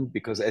been in,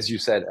 because as you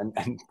said,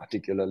 and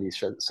particularly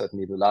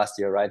certainly the last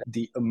year, right?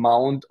 The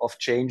amount of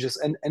changes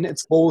and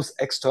it's both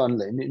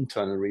external and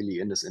internal really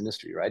in this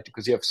industry, right?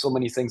 Because you have so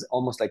many things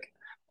almost like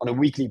on a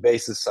weekly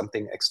basis,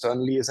 something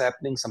externally is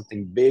happening,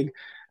 something big.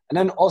 And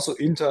then also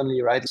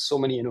internally, right? So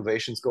many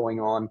innovations going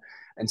on.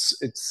 And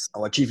it's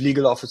our chief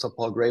legal officer,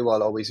 Paul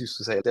Greywall, always used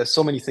to say, there's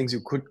so many things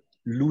you could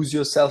lose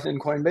yourself in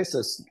Coinbase.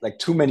 There's like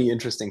too many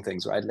interesting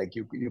things, right? Like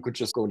you could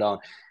just go down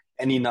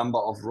any number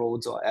of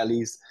roads or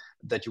alleys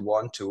that you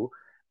want to.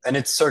 And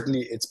it's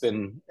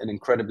been an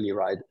incredible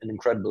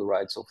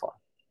ride so far.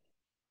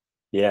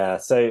 Yeah.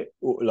 So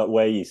like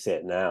where you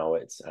sit now,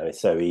 it's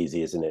so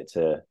easy, isn't it,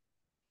 to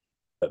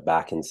look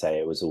back and say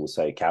it was all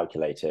so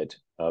calculated.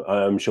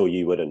 I'm sure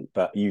you wouldn't,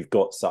 but you've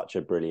got such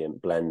a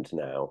brilliant blend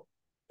now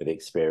with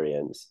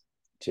experience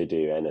to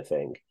do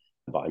anything.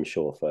 But I'm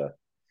sure for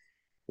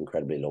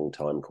incredibly long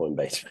time,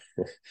 Coinbase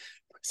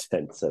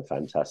presents a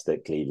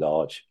fantastically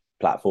large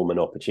platform and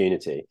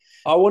opportunity.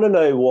 I want to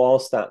know,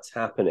 whilst that's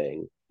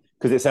happening,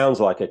 because it sounds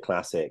like a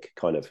classic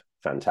kind of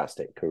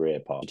fantastic career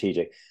path,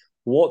 strategic,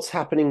 what's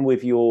happening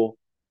with your,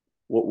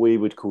 what we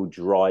would call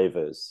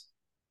drivers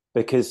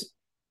because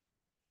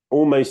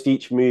almost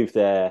each move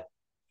there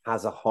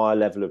has a higher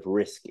level of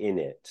risk in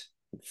it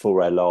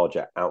for a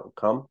larger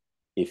outcome.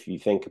 If you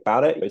think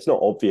about it, it's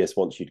not obvious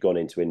once you'd gone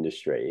into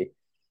industry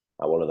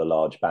at one of the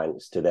large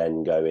banks to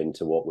then go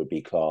into what would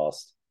be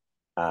classed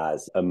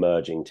as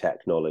emerging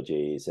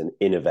technologies and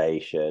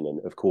innovation.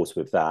 And of course,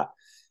 with that,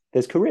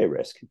 there's career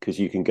risk because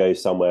you can go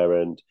somewhere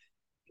and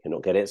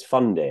cannot get its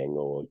funding,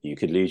 or you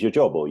could lose your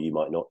job, or you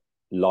might not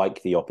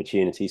like the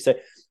opportunity. So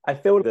I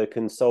feel the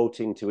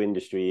consulting to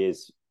industry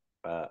is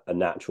a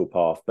natural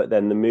path, but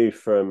then the move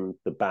from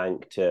the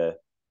bank to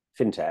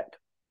fintech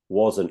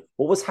wasn't.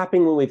 What was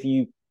happening with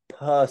you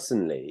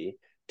personally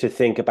to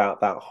think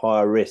about that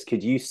higher risk?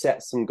 Could you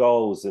set some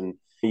goals? And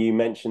you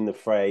mentioned the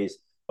phrase,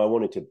 I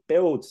wanted to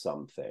build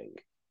something.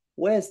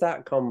 Where's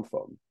that come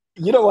from?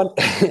 You know what?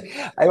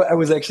 I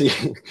was actually,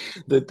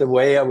 the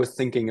way I was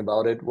thinking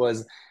about it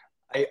was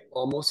I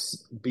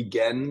almost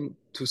began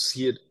to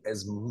see it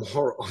as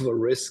more of a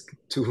risk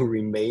to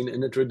remain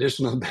in a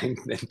traditional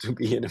bank than to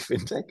be in a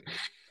fintech.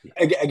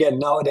 Again,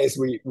 nowadays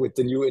with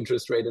the new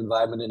interest rate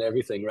environment and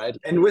everything, right?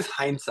 And with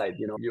hindsight,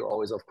 you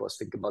always, of course,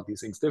 think about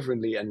these things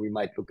differently, and we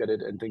might look at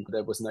it and think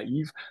that was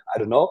naive. I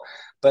don't know,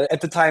 but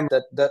at the time,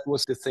 that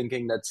was the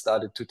thinking that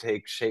started to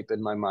take shape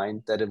in my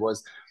mind. That it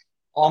was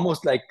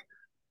almost like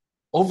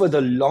over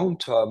the long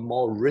term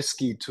more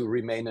risky to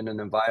remain in an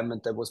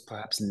environment that was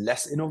perhaps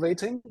less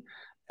innovating,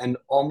 and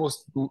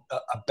almost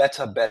a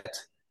better bet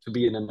to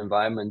be in an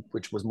environment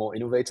which was more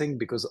innovating,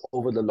 because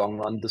over the long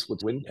run this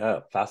would win.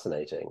 Yeah,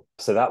 fascinating.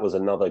 So that was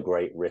another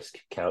great risk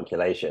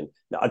calculation.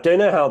 Now, I don't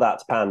know how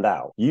that's panned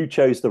out. You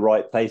chose the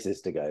right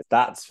places to go,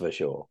 that's for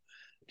sure.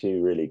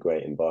 Two really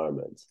great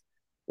environments,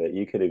 but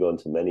you could have gone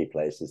to many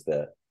places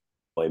that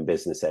are in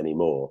business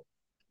anymore.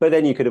 But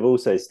then you could have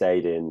also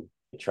stayed in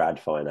trad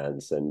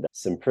finance, and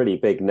some pretty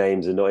big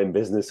names are not in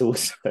business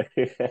also.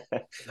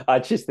 I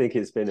just think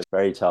it's been a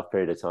very tough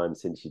period of time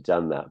since you've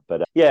done that.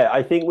 But yeah,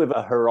 I think with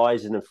a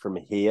horizon of from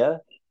here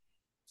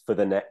for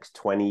the next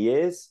 20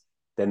 years,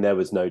 then there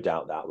was no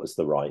doubt that was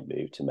the right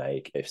move to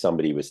make. If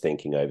somebody was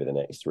thinking over the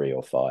next 3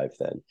 or 5,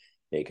 then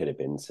it could have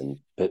been some.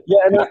 But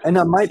yeah, and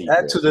I might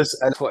add to this,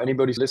 and for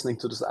anybody listening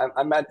to this,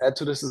 I might add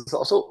to this is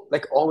also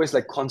like always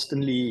like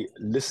constantly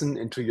listen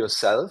into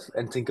yourself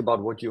and think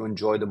about what you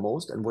enjoy the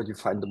most and what you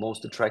find the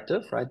most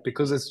attractive, right?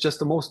 Because it's just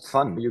the most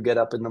fun. You get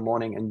up in the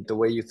morning and the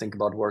way you think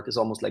about work is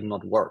almost like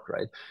not work,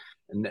 right?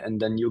 And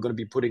then you're going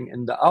to be putting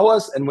in the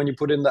hours, and when you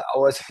put in the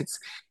hours,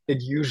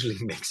 it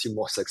usually makes you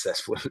more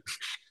successful.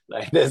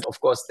 Like there's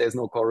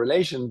no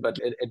correlation, but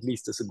at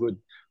least it's a good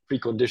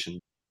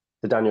precondition.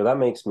 So Daniel, that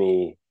makes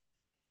me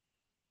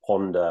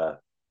ponder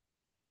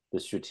the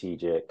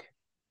strategic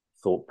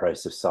thought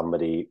process of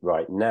somebody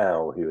right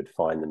now who would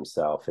find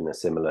themselves in a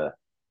similar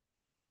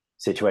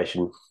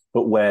situation,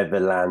 but where the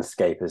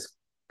landscape has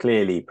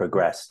clearly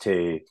progressed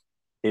to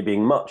it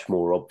being much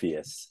more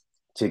obvious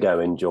to go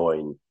and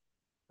join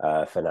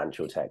a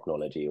financial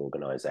technology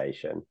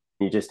organization.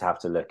 You just have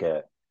to look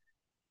at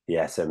the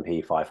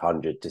S&P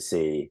 500 to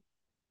see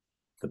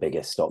the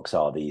biggest stocks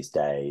are these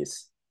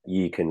days.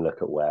 You can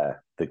look at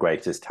where the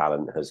greatest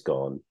talent has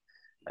gone,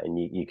 and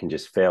you can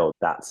just feel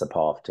that's a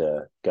path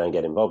to go and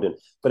get involved in.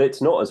 But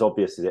it's not as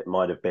obvious as it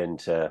might have been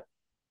to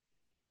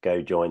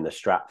go join the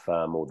strat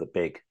firm or the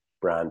big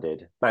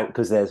branded bank,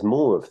 because there's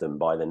more of them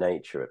by the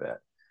nature of it.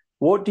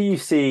 What do you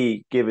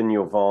see, given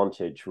your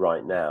vantage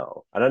right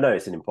now? And I know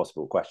it's an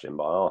impossible question,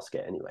 but I'll ask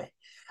it anyway.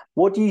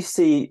 What do you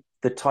see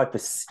the type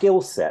of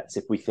skill sets,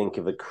 if we think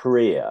of a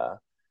career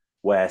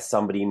where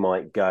somebody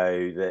might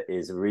go that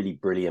is a really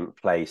brilliant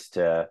place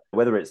to,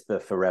 whether it's the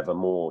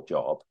forevermore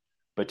job,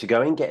 but to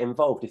go and get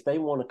involved, if they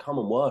want to come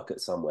and work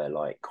at somewhere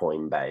like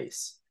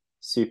Coinbase,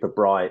 super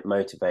bright,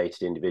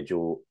 motivated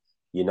individual,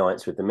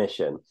 unites with the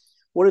mission.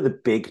 What are the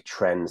big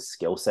trends,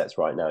 skill sets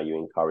right now you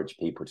encourage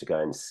people to go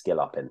and skill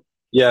up in?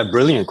 Yeah,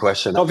 brilliant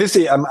question.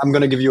 Obviously, I'm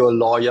going to give you a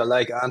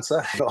lawyer-like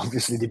answer. It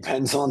obviously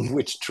depends on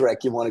which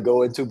track you want to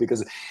go into,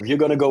 because if you're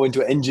going to go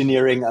into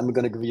engineering, I'm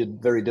going to give you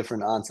a very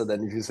different answer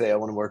than if you say I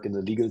want to work in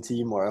the legal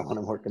team or I want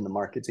to work in the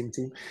marketing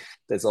team.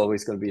 That's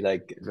always going to be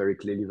like very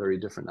clearly very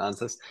different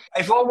answers.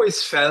 I've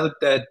always felt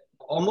that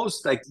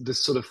almost like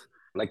this sort of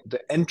like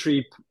the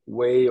entry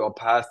way or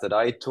path that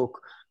I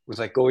took was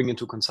like going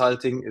into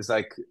consulting is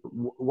like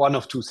one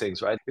of two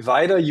things, right? If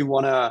either you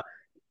want to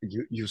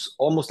you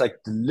almost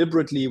like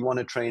deliberately want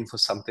to train for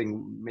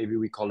something maybe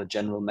we call it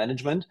general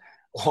management,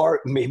 or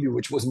maybe,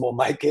 which was more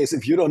my case,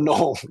 if you don't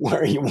know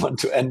where you want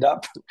to end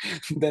up,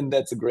 then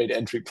that's a great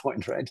entry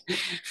point, right?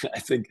 I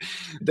think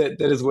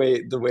that is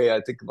the way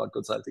I think about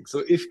consulting.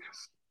 So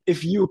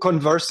if you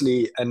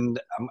conversely, and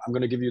I'm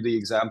going to give you the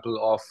example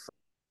of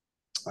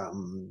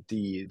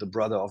the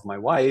brother of my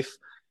wife.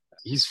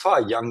 He's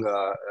far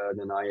younger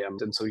than I am,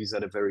 and so he's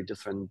at a very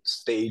different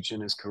stage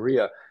in his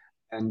career.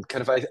 And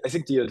kind of, I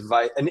think the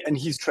advice, and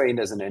he's trained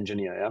as an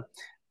engineer, yeah.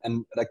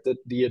 And like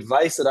the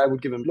advice that I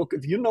would give him, look,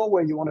 if you know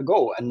where you want to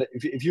go, and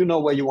if you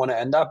know where you want to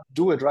end up,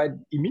 do it right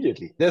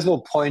immediately. There's no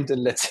point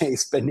in, let's say,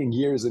 spending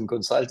years in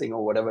consulting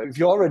or whatever. If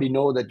you already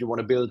know that you want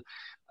to build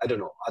I don't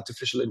know,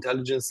 artificial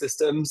intelligence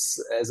systems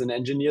as an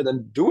engineer,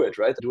 then do it,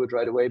 right? Do it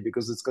right away,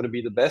 because it's going to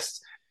be the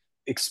best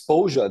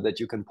exposure that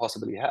you can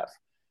possibly have.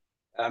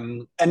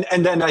 And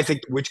then I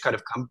think which kind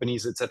of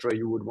companies, etc.,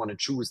 you would want to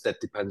choose,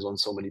 that depends on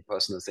so many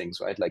personal things,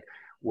 right? Like,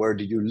 where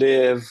do you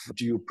live?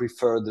 Do you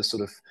prefer the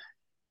sort of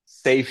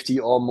safety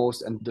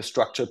almost and the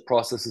structured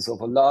processes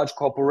of a large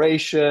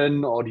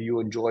corporation, or do you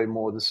enjoy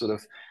more the sort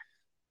of,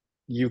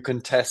 you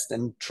can test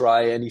and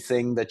try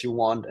anything that you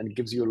want, and it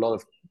gives you a lot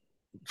of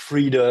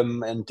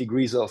freedom and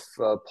degrees of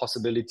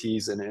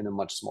possibilities in a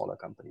much smaller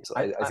company? So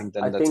I think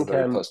I then that's a think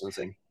very personal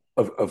thing.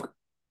 of, of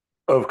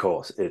of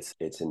course, it's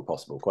an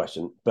impossible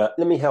question, but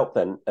let me help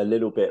then a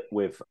little bit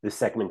with the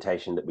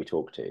segmentation that we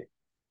talk to.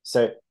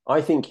 So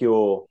I think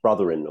your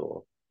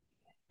brother-in-law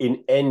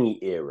in any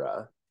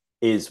era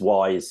is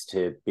wise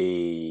to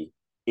be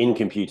in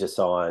computer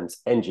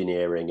science,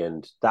 engineering,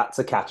 and that's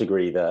a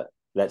category that,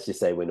 let's just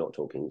say, we're not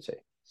talking to.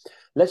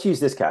 Let's use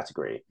this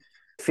category.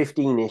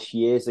 15-ish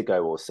years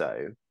ago or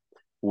so,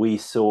 we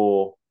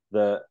saw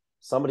that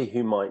somebody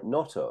who might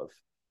not have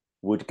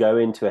would go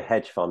into a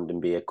hedge fund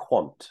and be a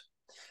quant.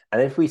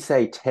 And if we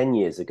say 10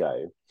 years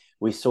ago,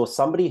 we saw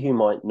somebody who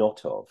might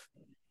not have,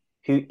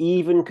 who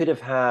even could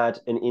have had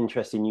an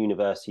interest in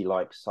university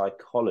like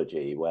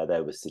psychology, where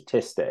there was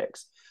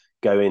statistics,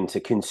 go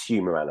into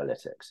consumer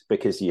analytics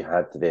because you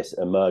had this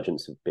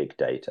emergence of big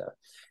data.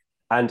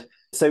 And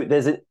so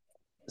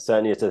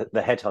certainly it's the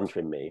headhunter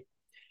in me.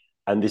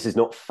 And this is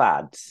not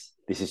fads.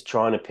 This is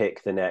trying to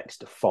pick the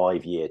next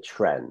 5-year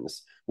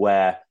trends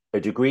where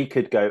a degree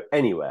could go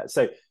anywhere.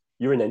 So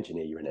you're an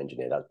engineer,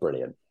 that's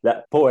brilliant.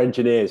 That poor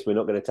engineers, we're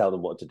not going to tell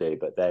them what to do,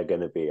 but they're going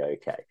to be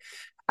okay.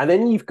 And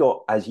then you've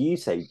got, as you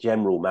say,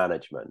 general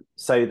management.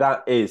 So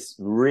that is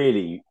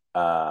really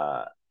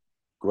a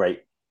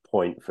great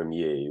point from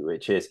you,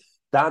 which is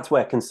that's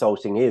where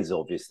consulting is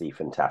obviously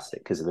fantastic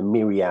because of the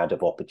myriad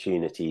of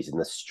opportunities and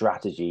the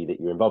strategy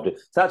that you're involved in.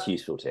 So that's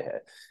useful to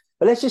hear.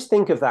 But let's just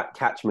think of that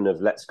catchment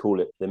of, let's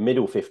call it the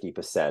middle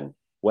 50%,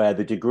 where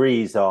the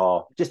degrees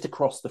are just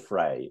across the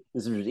fray.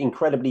 There's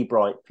incredibly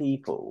bright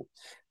people.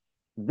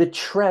 The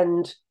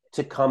trend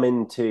to come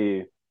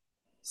into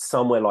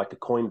somewhere like a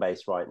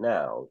Coinbase right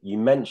now, you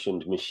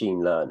mentioned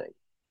machine learning.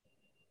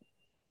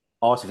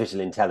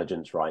 Artificial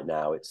intelligence right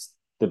now, it's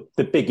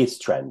the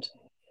biggest trend.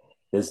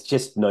 There's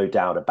just no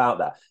doubt about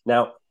that.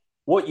 Now,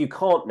 what you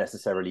can't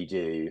necessarily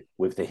do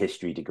with the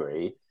history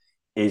degree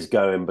is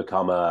go and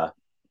become a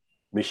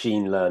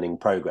machine learning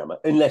programmer,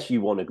 unless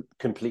you want a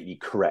completely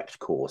correct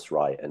course,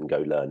 right, and go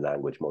learn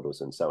language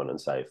models and so on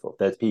and so forth.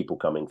 There's people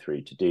coming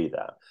through to do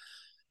that.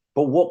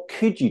 But what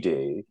could you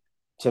do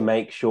to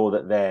make sure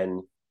that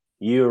then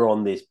you're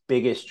on this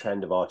biggest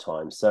trend of our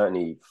time,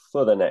 certainly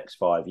for the next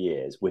 5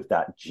 years, with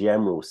that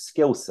general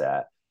skill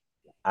set?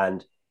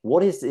 And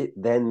what is it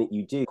then that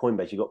you do?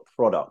 Coinbase, you've got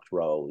product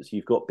roles,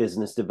 you've got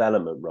business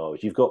development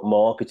roles, you've got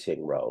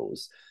marketing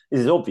roles. This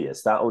is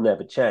obvious, that will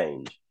never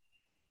change.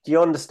 Do you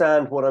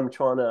understand what I'm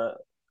trying to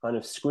kind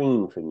of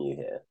screen from you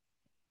here?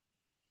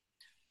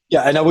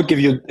 Yeah, and I would give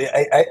you.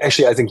 I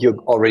think you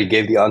already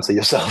gave the answer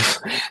yourself.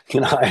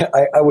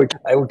 I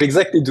would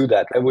exactly do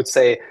that. I would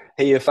say,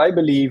 hey, if I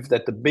believe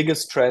that the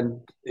biggest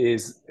trend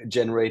is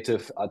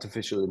generative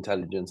artificial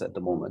intelligence at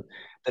the moment,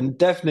 then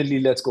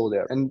definitely let's go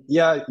there. And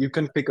yeah, you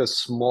can pick a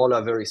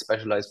smaller, very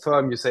specialized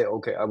firm. You say,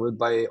 okay, I will,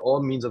 by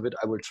all means of it,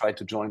 I will try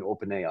to join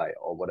OpenAI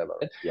or whatever.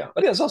 Yeah.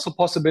 But there's also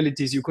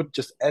possibilities. You could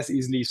just as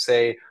easily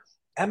say,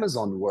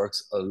 Amazon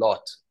works a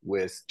lot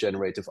with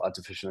generative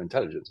artificial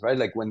intelligence, right?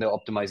 Like when they're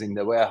optimizing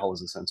their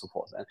warehouses and so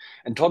forth.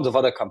 And tons of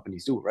other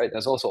companies do, right?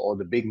 There's also all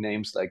the big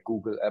names like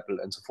Google, Apple,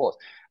 and so forth.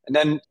 And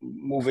then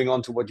moving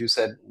on to what you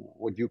said,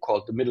 what you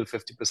called the middle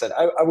 50%,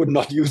 I would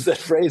not use that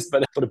phrase,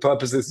 but for the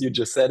purposes you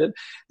just said it,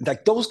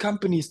 like those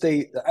companies,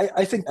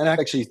 I think, and I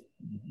actually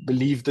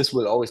believe this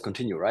will always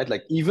continue, right?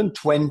 Like even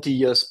 20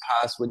 years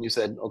past when you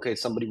said, okay,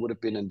 somebody would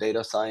have been in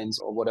data science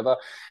or whatever,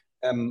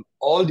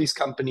 all these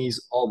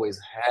companies always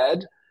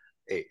had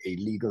a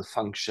legal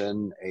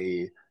function,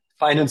 a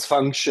finance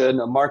function,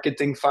 a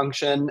marketing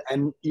function,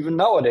 and even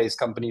nowadays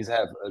companies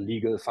have a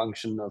legal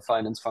function, a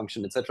finance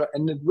function, etc.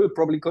 And it will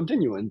probably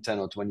continue in 10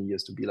 or 20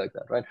 years to be like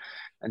that, right?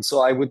 And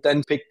so I would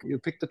then pick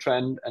the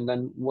trend and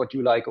then what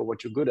you like or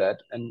what you're good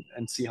at, and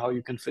see how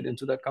you can fit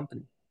into that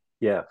company.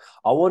 Yeah,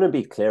 I want to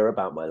be clear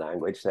about my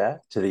language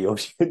there to the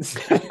audience.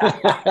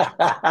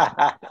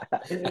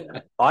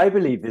 I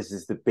believe this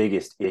is the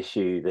biggest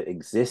issue that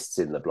exists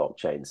in the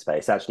blockchain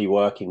space, actually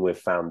working with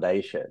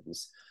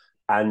foundations.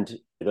 And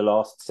the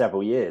last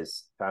several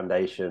years,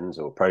 foundations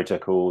or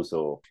protocols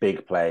or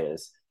big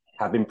players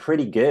have been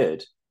pretty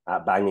good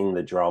at banging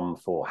the drum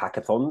for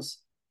hackathons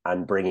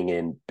and bringing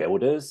in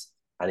builders.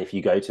 And if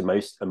you go to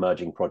most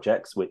emerging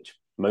projects, which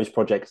most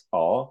projects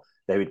are,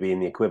 they would be in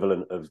the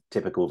equivalent of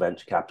typical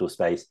venture capital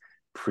space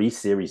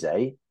pre-Series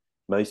A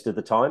most of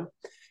the time.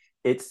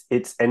 It's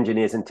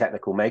engineers and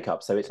technical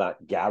makeup. So it's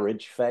that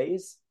garage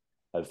phase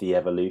of the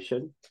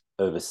evolution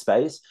of a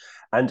space.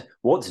 And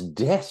what's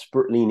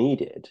desperately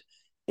needed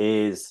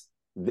is,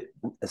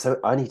 so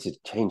I need to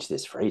change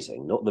this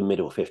phrasing, not the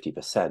middle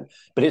 50%,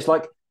 but it's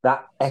like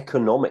that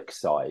economic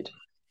side.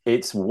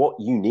 It's what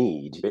you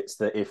need. It's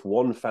that if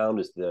one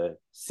founder's the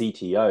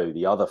CTO,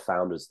 the other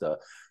founder's the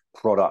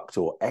product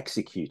or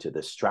executor,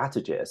 the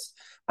strategist.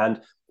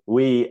 And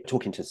we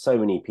talking to so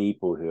many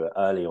people who are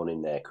early on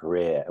in their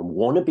career and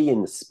want to be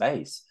in the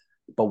space,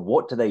 but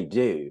what do they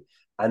do?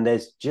 And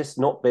there's just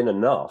not been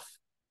enough,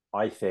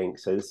 I think.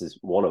 So this is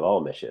one of our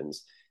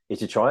missions, is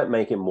to try and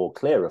make it more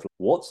clear of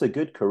what's a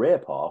good career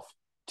path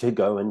to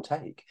go and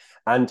take.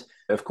 And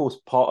of course,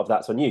 part of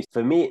that's on you.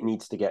 For me, it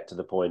needs to get to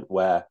the point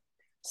where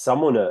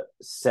someone at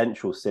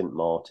Central St.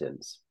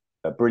 Martin's,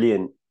 a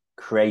brilliant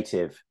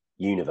creative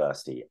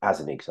university, as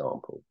an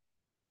example,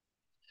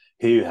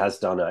 who has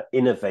done an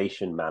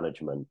innovation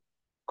management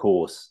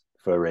course,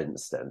 for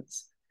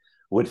instance,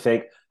 would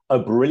think a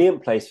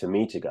brilliant place for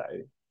me to go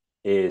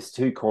is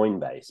to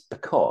Coinbase,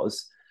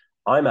 because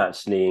I'm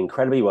actually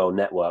incredibly well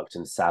networked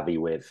and savvy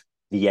with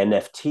the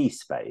NFT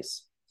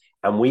space.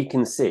 And we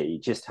can see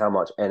just how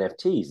much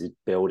NFTs is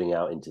building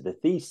out into the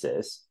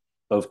thesis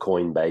of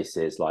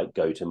Coinbase's like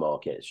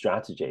go-to-market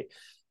strategy.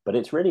 But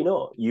it's really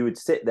not. You would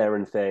sit there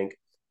and think,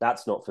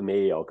 that's not for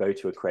me. I'll go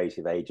to a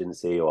creative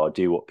agency, or I'll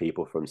do what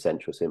people from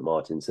Central St.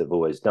 Martin's have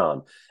always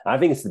done. And I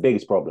think it's the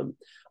biggest problem.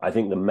 I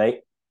think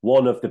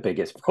one of the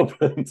biggest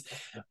problems,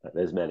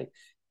 there's many,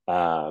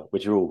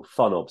 which are all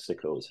fun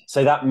obstacles.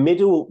 So that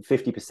middle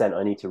 50%,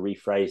 I need to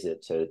rephrase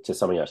it to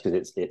something else,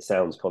 because it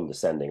sounds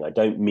condescending. I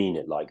don't mean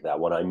it like that.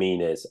 What I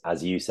mean is,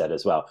 as you said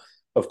as well,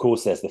 of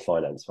course, there's the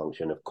finance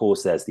function. Of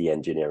course, there's the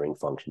engineering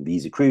function.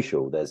 These are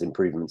crucial. There's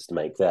improvements to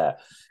make there.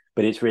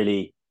 But it's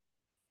really,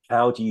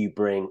 how do you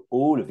bring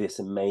all of this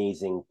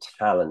amazing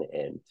talent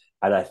in?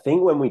 And I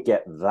think when we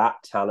get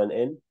that talent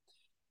in,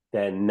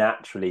 then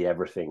naturally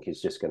everything is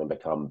just going to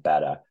become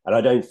better. And I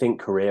don't think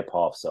career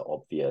paths are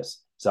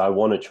obvious. So I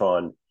want to try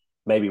and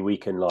maybe we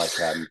can catch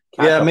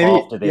up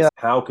after this. Yeah.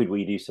 How could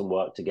we do some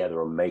work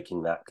together on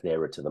making that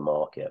clearer to the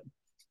market?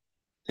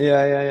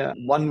 Yeah.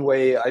 One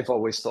way I've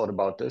always thought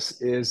about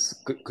this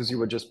is, because you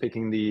were just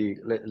picking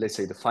let's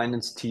say the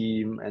finance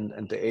team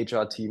and the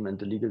HR team and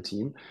the legal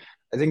team.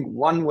 I think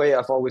one way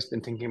I've always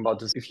been thinking about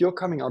this, if you're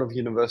coming out of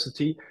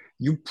university,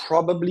 you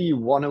probably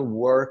want to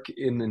work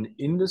in an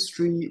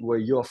industry where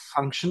your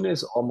function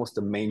is almost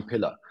the main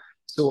pillar.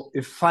 So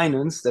if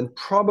finance, then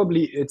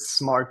probably it's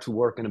smart to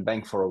work in a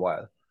bank for a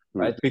while,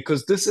 right?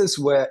 Because this is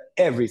where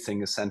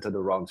everything is centered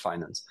around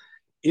finance.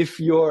 If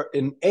you're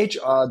in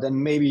HR,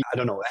 then maybe, I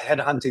don't know, a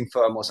headhunting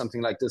firm or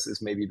something like this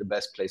is maybe the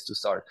best place to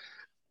start.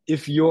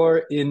 If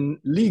you're in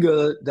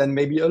legal, then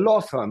maybe a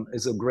law firm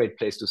is a great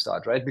place to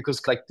start, right?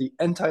 Because like the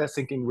entire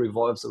thinking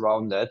revolves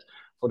around that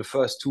for the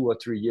first 2 or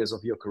 3 years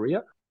of your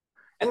career.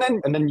 And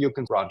then you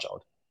can branch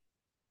out.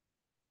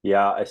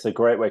 Yeah, it's a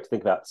great way to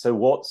think about it. So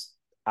what's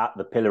at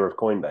the pillar of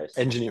Coinbase?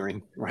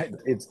 Engineering, right?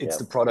 It's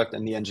the product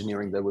and the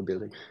engineering that we're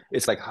building.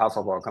 It's like half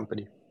of our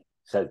company.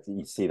 So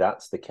you see,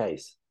 that's the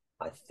case.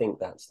 I think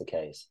that's the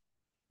case.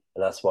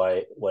 And that's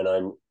why when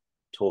I'm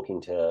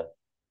talking to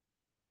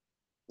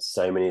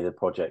so many of the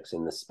projects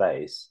in the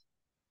space,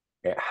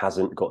 it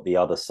hasn't got the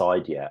other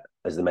side yet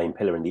as the main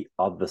pillar. And the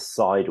other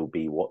side will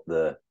be what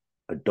the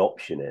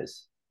adoption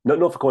is. Not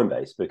for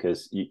Coinbase,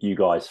 because you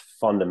guys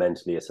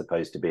fundamentally are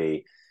supposed to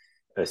be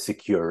a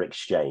secure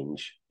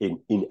exchange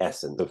in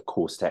essence. Of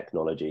course,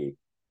 technology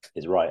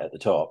is right at the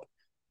top.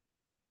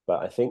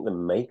 But I think the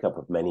makeup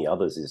of many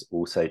others is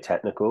also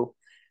technical.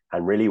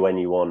 And really, when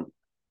you want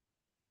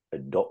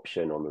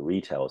adoption on the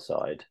retail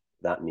side,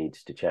 that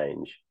needs to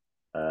change.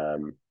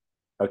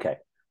 Okay.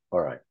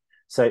 All right.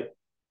 So,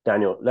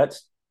 Daniel,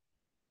 let's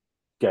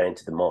go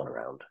into the Mana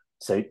round.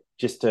 So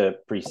just to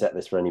preset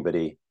this for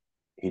anybody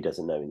who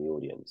doesn't know in the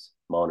audience,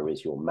 Mana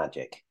is your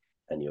magic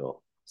and your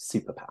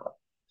superpower.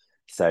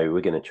 So we're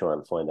going to try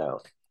and find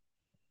out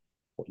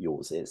what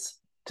yours is.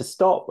 To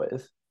start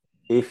with,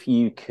 if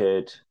you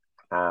could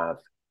have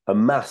a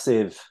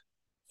massive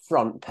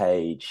front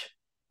page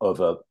of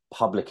a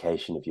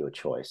publication of your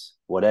choice,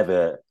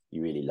 whatever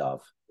you really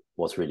love,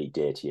 what's really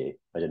dear to you,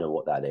 I don't know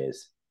what that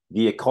is.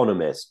 The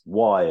Economist,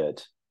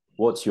 Wired,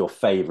 what's your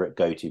favorite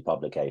go-to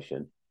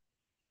publication?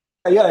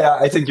 Yeah,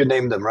 I think you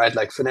named them, right?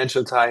 Like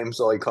Financial Times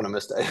or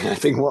Economist. I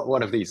think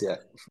one of these, yeah.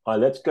 All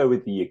right, let's go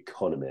with The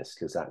Economist,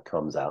 because that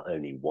comes out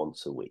only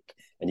once a week.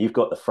 And you've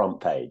got the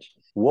front page.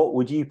 What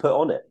would you put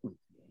on it?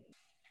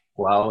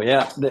 Wow,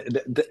 yeah,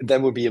 that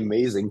would be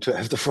amazing to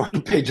have the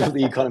front page of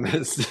The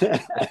Economist.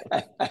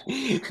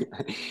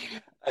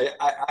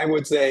 I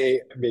would say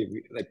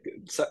maybe like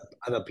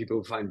other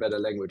people find better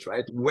language,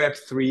 right?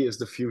 Web3 is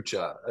the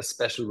future, a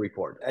special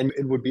report. And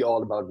it would be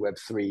all about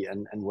Web3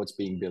 and what's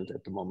being built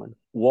at the moment.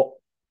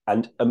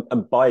 And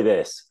by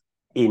this,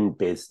 in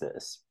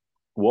business,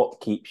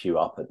 what keeps you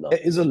up at night? There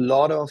is a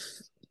lot of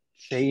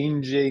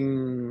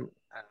changing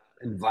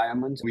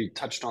environment. We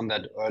touched on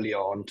that earlier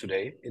on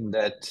today, in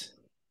that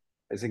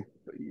I think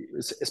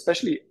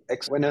especially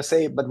when I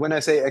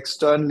say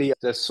externally,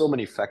 there's so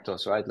many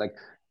factors, right? Like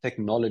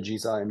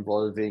technologies are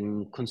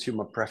evolving,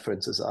 consumer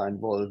preferences are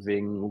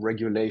evolving,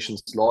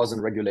 regulations, laws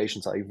and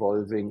regulations are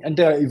evolving, and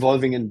they're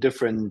evolving in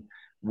different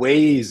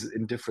ways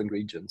in different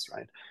regions,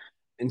 right?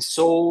 And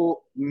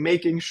so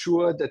making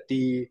sure that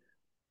the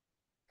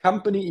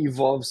company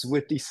evolves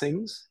with these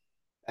things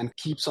and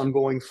keeps on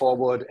going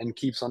forward and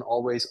keeps on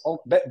always,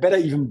 better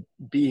even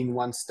being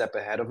one step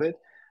ahead of it.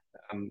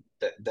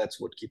 That's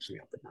what keeps me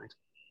up at night.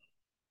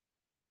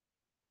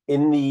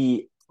 In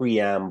the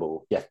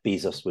preamble, Jeff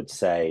Bezos would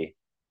say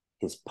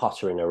his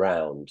puttering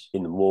around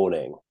in the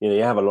morning.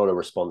 You have a lot of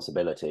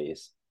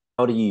responsibilities.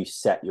 How do you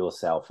set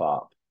yourself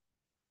up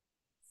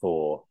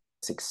for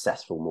a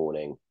successful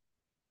morning,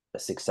 a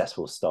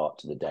successful start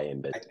to the day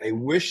in business? I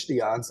wish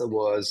the answer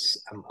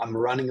was I'm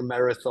running a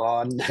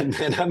marathon and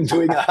then I'm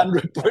doing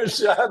 100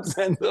 push-ups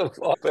and so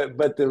forth.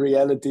 But the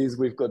reality is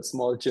we've got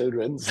small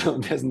children, so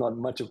there's not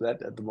much of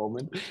that at the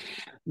moment.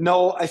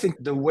 No, I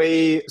think the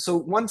way, so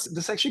once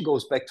this actually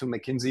goes back to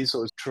McKinsey,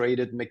 so it's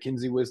traded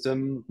McKinsey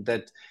wisdom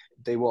that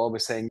they were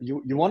always saying,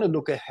 you want to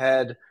look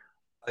ahead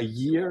a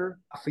year,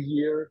 half a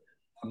year,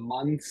 a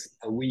month,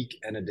 a week,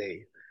 and a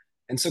day.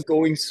 And so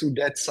going through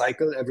that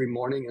cycle every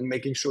morning and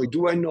making sure,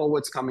 do I know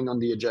what's coming on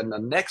the agenda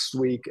next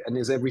week? And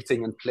is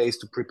everything in place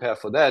to prepare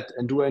for that?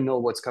 And do I know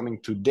what's coming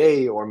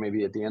today or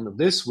maybe at the end of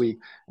this week?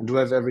 And do I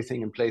have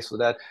everything in place for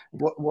that?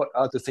 What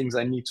are the things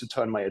I need to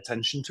turn my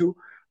attention to?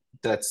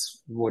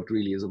 That's what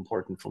really is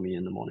important for me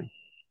in the morning.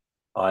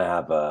 I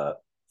have a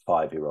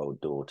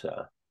 5-year-old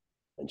daughter,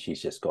 and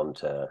she's just gone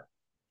to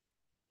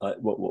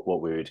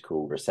what we would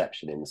call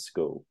reception in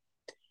school.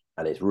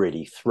 And it's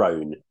really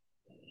thrown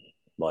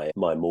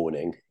my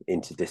morning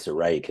into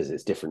disarray because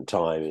it's different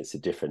time, it's a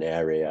different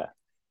area.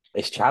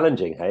 It's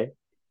challenging, hey?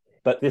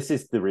 But this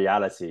is the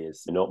reality: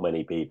 is not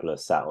many people are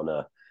sat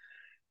on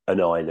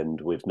an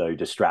island with no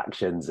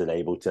distractions and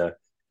able to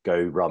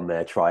go run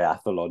their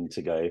triathlon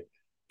to go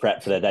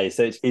prep for their day.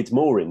 So it's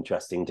more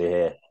interesting to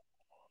hear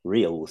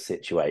real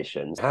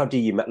situations. How do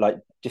you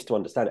just to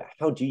understand it?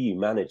 How do you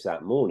manage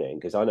that morning?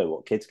 Because I know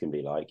what kids can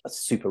be like.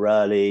 Super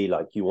early,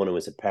 like you want to,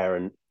 as a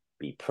parent,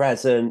 be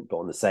present, but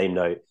on the same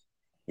note,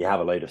 you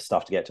have a load of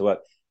stuff to get to work.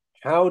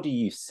 How do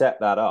you set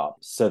that up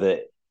so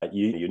that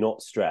you're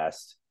not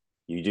stressed,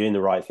 you're doing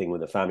the right thing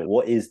with the family?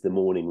 What is the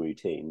morning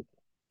routine?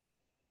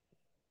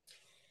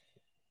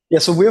 Yeah,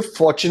 so we're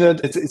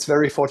fortunate. It's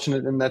very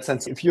fortunate in that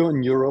sense. If you're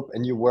in Europe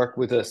and you work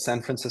with a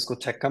San Francisco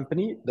tech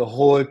company, the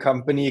whole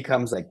company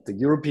comes, like the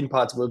European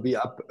parts will be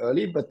up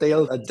early, but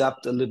they'll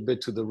adapt a little bit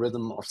to the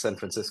rhythm of San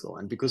Francisco.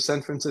 And because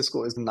San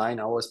Francisco is 9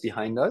 hours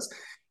behind us,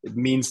 it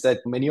means that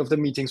many of the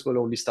meetings will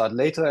only start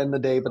later in the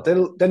day, but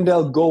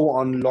they'll go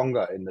on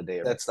longer in the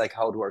day. That's like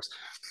how it works.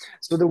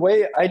 So the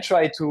way I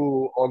try to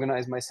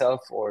organize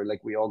myself, or like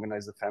we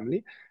organize the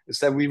family, is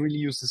that we really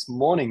use this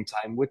morning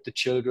time with the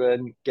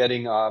children,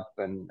 getting up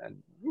and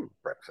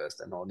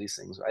breakfast and all these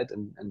things, right?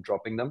 And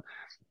dropping them.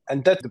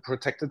 And that's the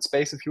protected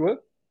space, if you will.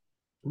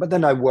 But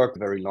then I work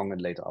very long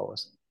and late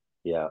hours.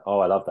 Yeah. Oh,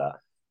 I love that.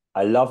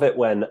 I love it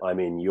when I'm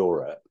in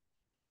Europe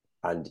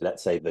and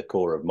let's say the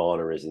core of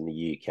Mana is in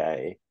the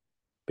UK,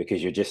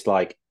 because you're just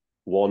like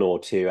 1 or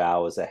 2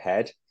 hours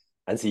ahead.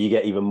 And so you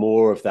get even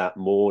more of that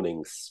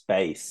morning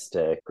space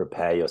to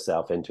prepare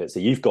yourself into it. So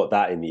you've got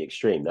that in the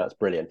extreme. That's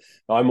brilliant.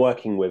 I'm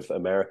working with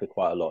America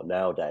quite a lot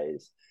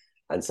nowadays.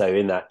 And so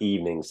in that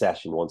evening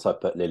session, once I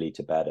put Lily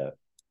to bed at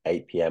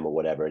 8 p.m. or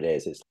whatever it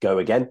is, it's go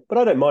again. But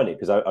I don't mind it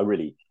because I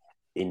really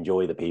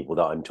enjoy the people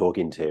that I'm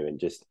talking to and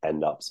just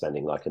end up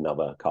spending like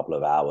another couple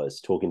of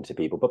hours talking to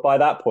people. But by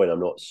that point,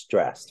 I'm not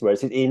stressed.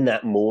 Whereas in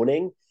that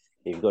morning,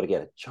 you've got to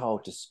get a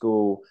child to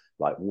school,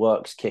 like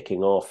work's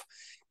kicking off.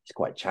 It's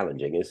quite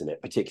challenging, isn't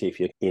it? Particularly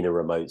if you're in a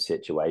remote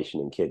situation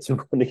and kids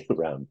are running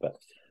around. But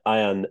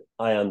I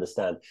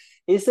understand.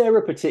 Is there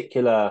a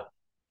particular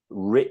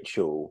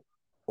ritual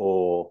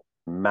or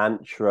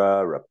mantra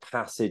or a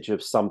passage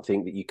of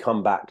something that you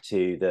come back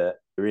to that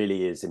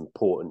really is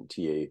important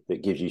to you,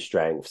 that gives you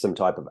strength, some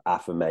type of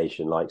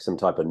affirmation, like some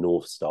type of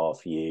North Star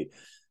for you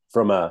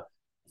from a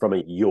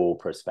your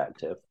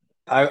perspective?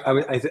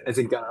 I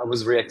think I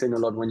was reacting a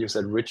lot when you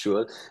said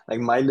ritual. Like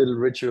my little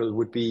ritual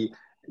would be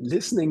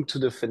listening to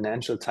the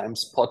Financial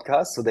Times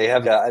podcast. So they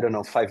have, I don't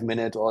know, 5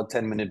 minute or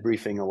 10 minute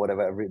briefing or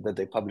whatever that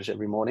they publish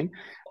every morning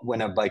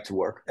when I bike to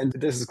work. And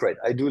this is great.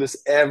 I do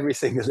this every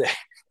single day.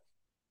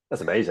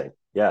 That's amazing.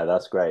 Yeah,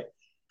 that's great.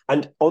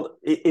 And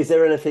is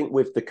there anything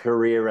with the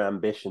career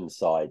ambition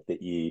side that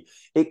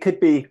it could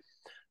be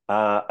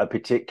a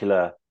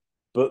particular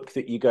book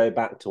that you go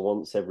back to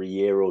once every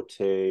year or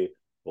two,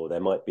 or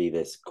there might be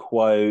this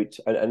quote.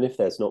 And if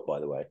there's not,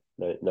 by the way,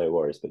 no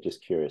worries, but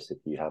just curious if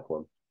you have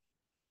one.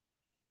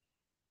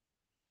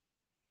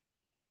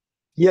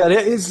 Yeah,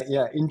 there is.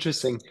 Yeah,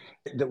 interesting.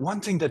 The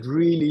one thing that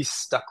really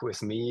stuck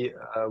with me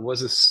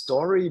was a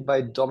story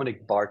by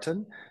Dominic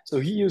Barton. So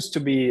he used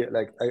to be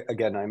like,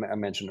 again, I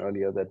mentioned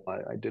earlier that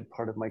I did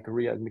part of my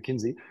career at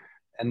McKinsey,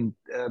 and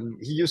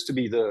he used to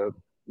be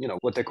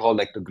what they call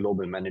like the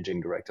global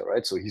managing director,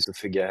 right? So he's the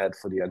figurehead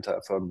for the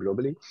entire firm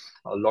globally,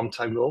 a long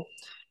time ago.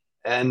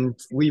 And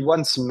we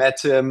once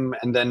met him,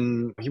 and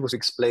then he was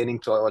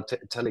explaining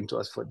telling to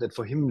us that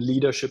for him,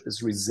 leadership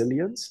is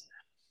resilience.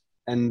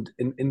 And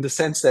in the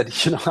sense that,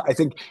 I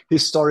think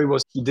his story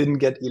was he didn't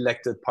get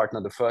elected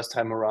partner the first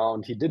time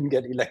around. He didn't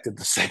get elected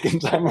the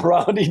second time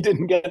around. He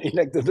didn't get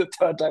elected the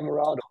third time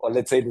around, or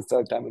let's say the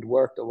third time it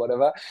worked or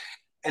whatever.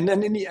 And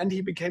then in the end,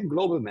 he became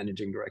global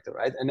managing director,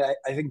 right? And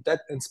I think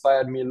that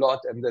inspired me a lot,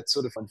 and that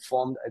sort of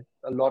informed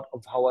a lot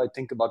of how I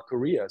think about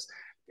careers.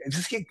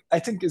 I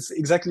think it's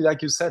exactly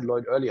like you said,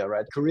 Lloyd, earlier,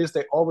 right? Careers,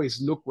 they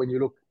always look, when you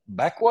look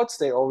backwards,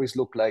 they always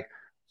look like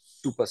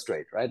super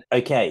straight, right?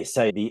 Okay,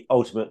 so the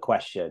ultimate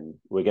question,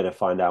 we're going to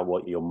find out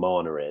what your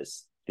mana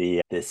is,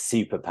 the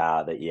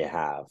superpower that you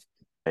have.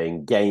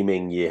 In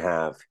gaming, you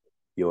have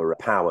your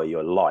power,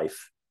 your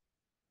life,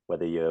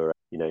 whether you're,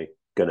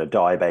 going to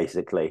die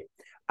basically,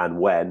 and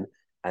when,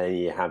 and then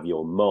you have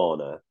your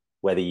mana,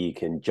 whether you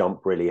can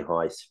jump really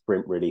high,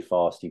 sprint really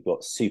fast, you've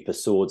got super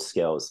sword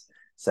skills.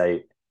 So,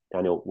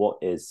 Daniel, what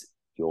is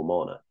your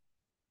mana?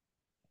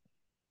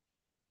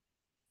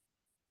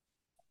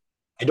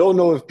 I don't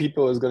know if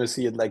people is going to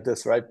see it like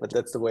this, right? But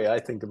that's the way I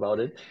think about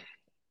it.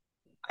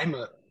 I'm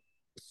a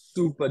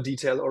super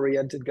detail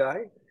oriented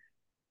guy,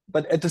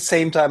 but at the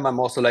same time, I'm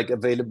also like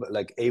available,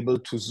 like able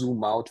to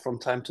zoom out from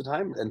time to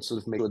time and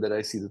sort of make sure that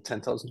I see the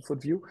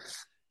 10,000-foot view.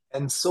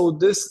 And so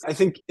this, I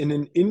think, in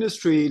an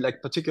industry,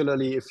 like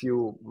particularly if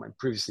you,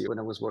 previously when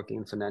I was working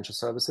in financial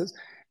services,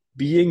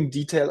 being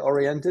detail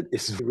oriented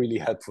is really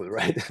helpful,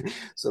 right?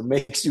 So it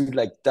makes you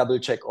like double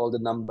check all the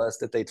numbers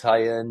that they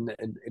tie in,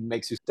 and it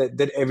makes you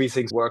that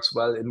everything works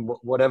well in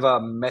whatever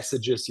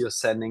messages you're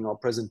sending or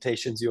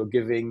presentations you're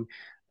giving.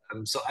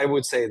 So I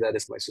would say that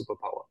is my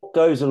superpower. What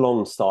goes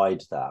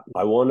alongside that?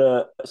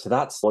 So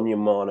that's on your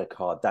mana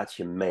card, that's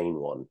your main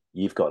one.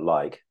 You've got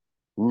like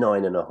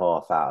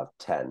 9.5 out of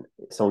 10.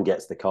 Someone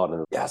gets the card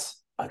and, yes,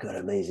 I got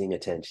amazing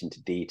attention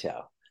to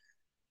detail.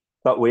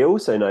 But we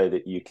also know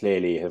that you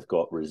clearly have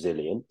got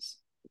resilience.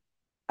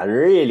 And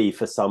really,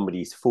 for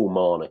somebody's full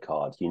mana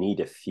card, you need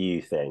a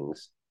few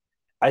things.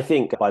 I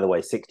think, by the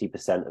way,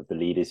 60% of the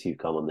leaders who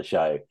come on the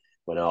show,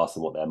 when I ask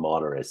them what their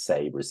mana is,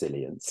 say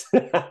resilience.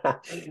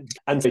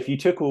 And so if you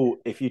took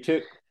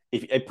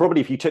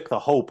the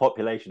whole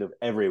population of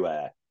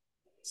everywhere,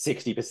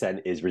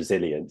 60% is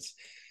resilience.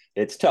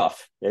 It's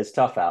tough. It's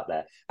tough out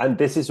there. And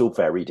this is all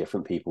very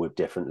different people with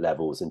different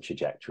levels and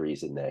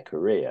trajectories in their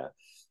career.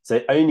 So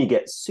it only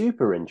gets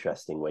super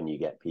interesting when you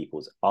get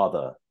people's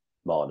other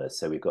manas.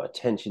 So we've got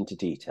attention to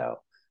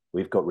detail.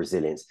 We've got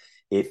resilience.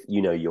 If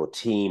your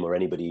team or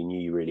anybody you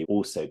knew really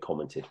also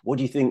commented, what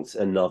do you think's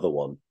another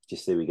one?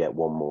 Just so we get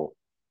one more.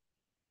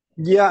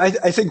 Yeah,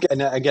 I think,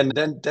 and again,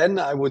 then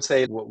I would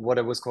say what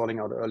I was calling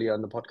out earlier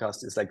in the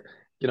podcast is like,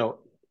 you know,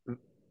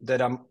 that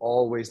I'm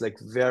always like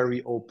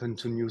very open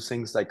to new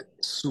things, like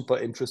super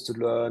interested to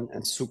learn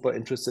and super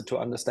interested to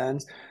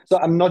understand. So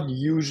I'm not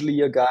usually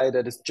a guy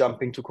that is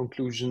jumping to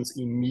conclusions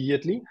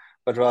immediately,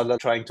 but rather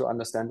trying to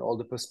understand all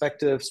the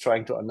perspectives,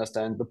 trying to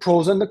understand the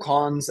pros and the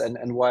cons,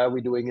 and why are we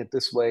doing it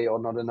this way or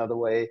not another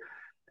way,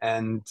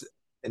 and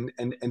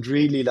and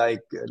really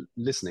like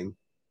listening.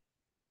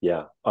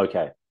 Yeah.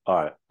 Okay. All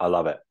right. I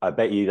love it. I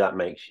bet you that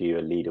makes you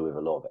a leader with a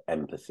lot of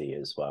empathy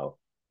as well,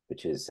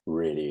 which is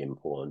really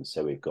important.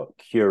 So we've got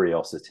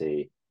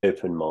curiosity,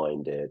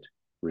 open-minded,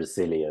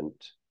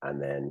 resilient,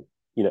 and then,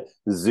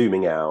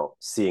 zooming out,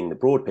 seeing the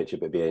broad picture,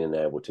 but being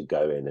able to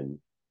go in and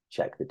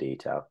check the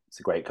detail. It's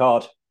a great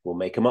card. We'll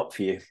make them up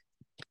for you.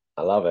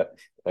 I love it.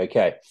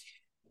 Okay.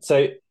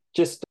 So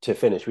just to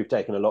finish, we've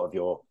taken a lot of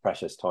your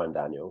precious time,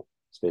 Daniel.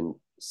 It's been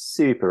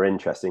super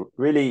interesting.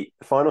 Really,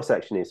 the final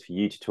section is for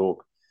you to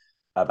talk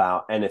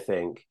about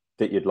anything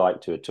that you'd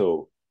like to at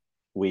all.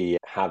 We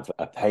have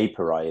a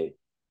paper, I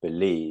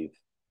believe,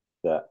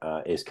 that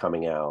is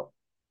coming out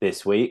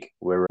this week.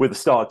 We're with the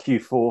start of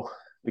Q4,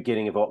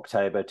 beginning of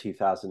October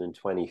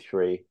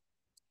 2023.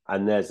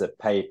 And there's a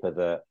paper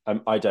that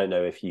I don't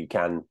know if you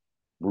can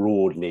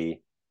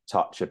broadly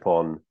touch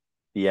upon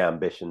the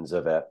ambitions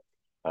of it,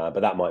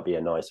 but that might be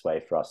a nice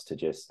way for us to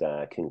just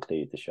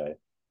conclude the show.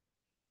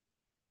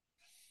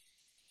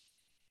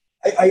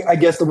 I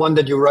guess the one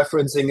that you're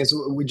referencing is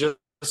we just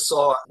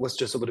saw was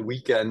just over the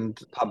weekend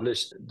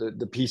published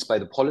the piece by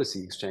the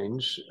Policy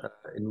Exchange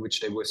in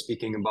which they were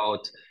speaking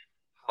about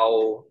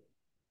how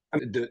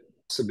the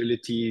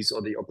possibilities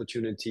or the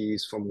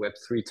opportunities from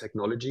Web3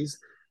 technologies,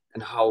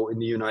 and how in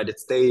the United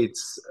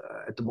States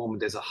at the moment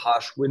there's a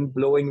harsh wind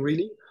blowing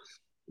really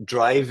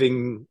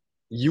driving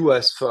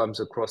US firms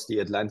across the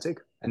Atlantic,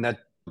 and that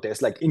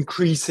there's like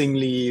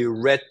increasingly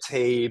red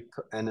tape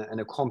and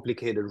a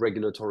complicated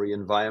regulatory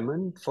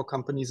environment for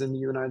companies in the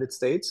United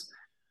States.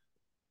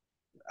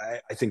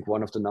 I think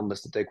one of the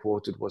numbers that they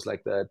quoted was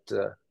like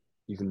that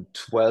even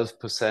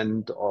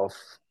 12% of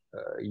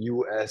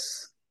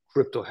US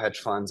crypto hedge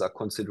funds are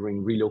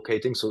considering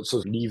relocating, so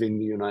leaving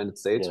the United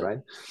States, Yeah.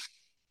 right?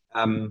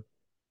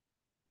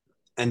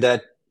 And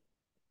that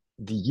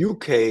the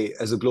UK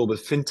as a global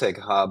fintech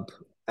hub,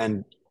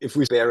 and if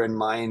we bear in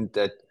mind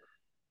that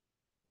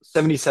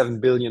 77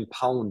 billion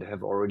pound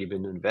have already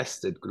been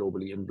invested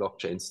globally in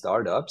blockchain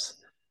startups,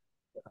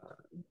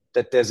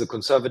 that there's a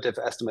conservative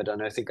estimate,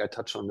 and I think I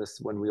touched on this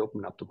when we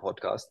opened up the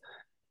podcast,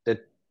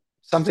 that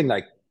something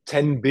like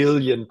 10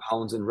 billion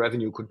pounds in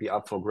revenue could be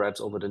up for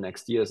grabs over the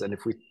next years. And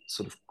if we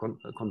sort of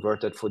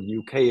convert that for the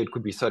UK, it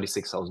could be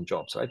 36,000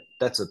 jobs, right?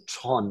 That's a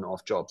ton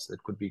of jobs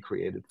that could be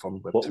created from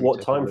Web3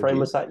 What time frame technology.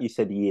 was that? You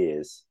said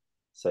years.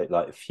 So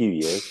like a few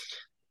years.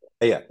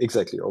 Yeah,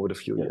 exactly. Over the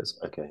few years.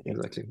 Okay.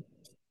 Exactly.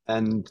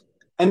 And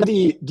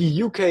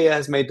the UK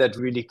has made that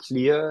really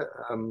clear.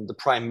 The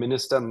Prime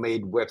Minister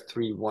made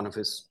Web3 one of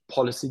his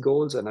policy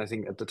goals. And I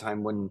think at the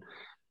time when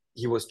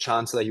he was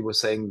Chancellor, he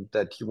was saying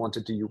that he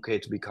wanted the UK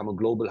to become a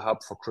global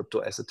hub for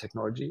crypto asset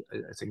technology.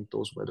 I think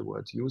those were the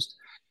words used,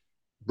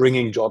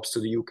 bringing jobs to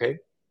the UK.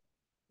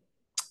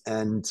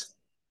 And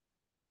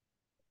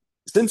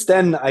since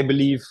then, I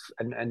believe,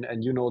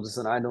 and you know this,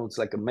 and I know it's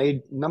like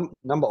a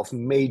number of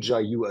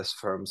major US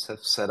firms have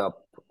set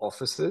up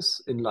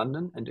offices in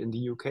London and in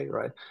the UK,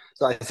 right?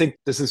 So I think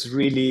this is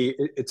really,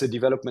 it's a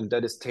development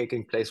that is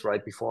taking place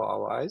right before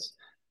our eyes.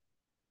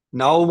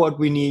 Now, what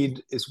we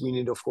need,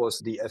 of course,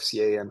 the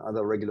FCA and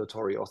other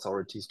regulatory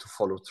authorities to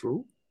follow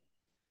through.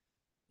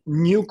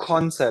 New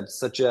concepts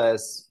such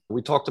as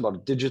we talked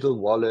about digital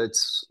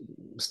wallets,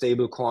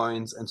 stable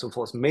coins, and so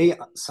forth may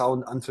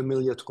sound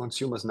unfamiliar to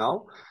consumers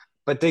now,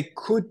 but they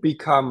could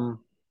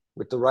become,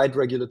 with the right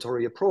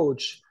regulatory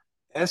approach,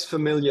 as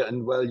familiar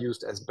and well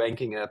used as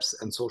banking apps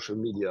and social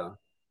media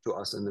to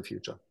us in the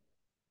future.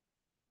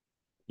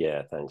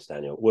 Yeah, thanks,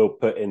 Daniel. We'll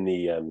put in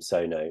the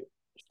show note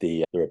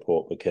the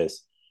report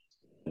because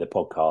the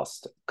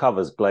podcast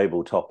covers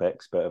global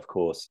topics, but of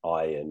course,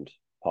 I and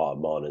part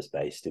of Mana's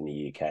based in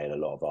the UK, and a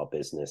lot of our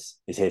business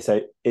is here. So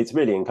it's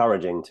really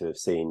encouraging to have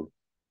seen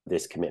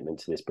this commitment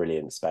to this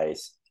brilliant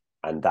space,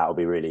 and that will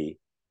be really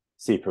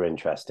super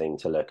interesting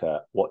to look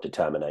at what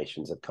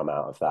determinations have come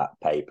out of that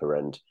paper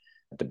and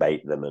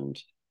debate them, and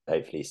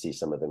hopefully see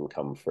some of them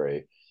come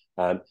through.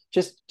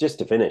 Just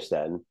to finish,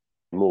 then,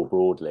 more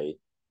broadly,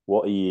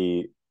 what are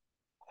you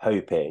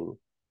hoping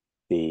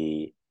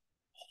the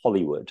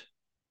Hollywood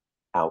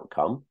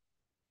outcome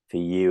for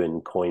you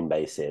and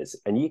Coinbase is?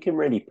 And you can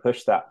really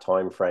push that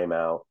time frame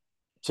out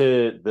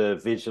to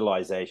the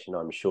visualization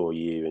I'm sure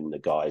you and the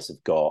guys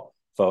have got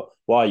for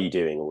why are you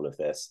doing all of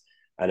this.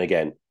 And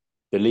again,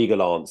 the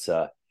legal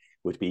answer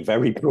would be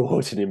very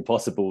broad and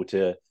impossible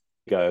to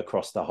go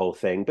across the whole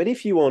thing. But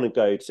if you want to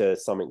go to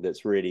something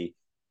that's really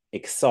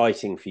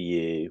exciting for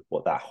you,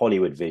 what that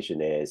Hollywood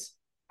vision is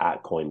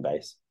at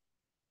Coinbase.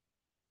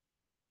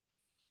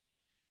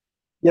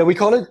 Yeah, we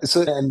call it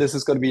so, and this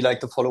is going to be like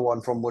the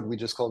follow-on from what we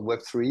just called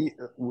Web3.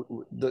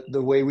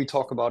 The way we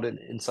talk about it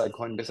inside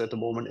Coinbase at the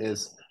moment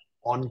is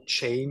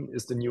on-chain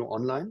is the new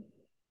online.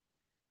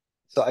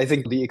 So I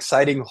think the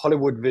exciting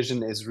Hollywood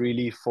vision is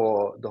really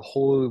for the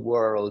whole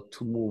world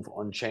to move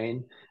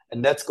on-chain,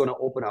 and that's going to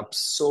open up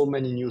so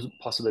many new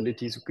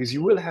possibilities because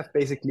you will have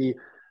basically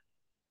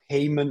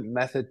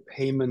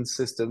payment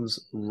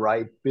systems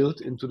right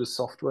built into the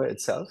software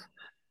itself,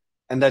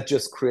 and that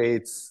just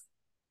creates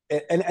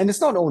and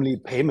it's not only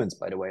payments,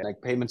 by the way.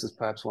 Like payments is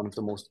perhaps one of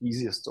the most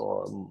easiest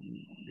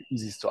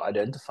to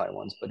identify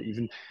ones, but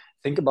even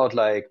think about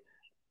like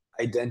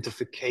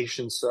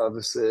identification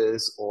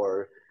services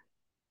or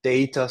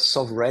data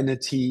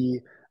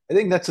sovereignty. I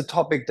think that's a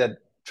topic that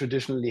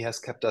traditionally has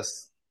kept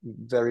us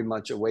very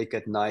much awake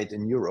at night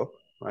in Europe,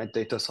 right?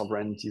 Data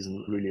sovereignty is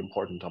a really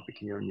important topic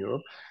here in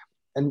Europe.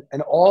 And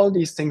all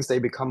these things, they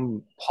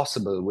become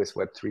possible with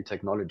Web3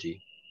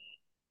 technology.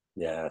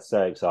 Yeah,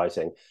 so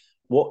exciting.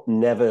 What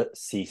never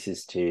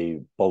ceases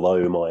to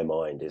blow my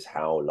mind is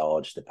how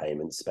large the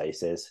payment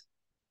space is.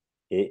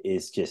 It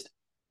is just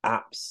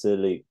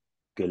absolute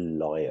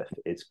Goliath.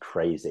 It's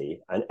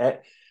crazy. And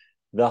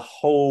the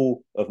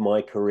whole of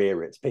my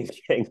career, it's been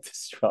getting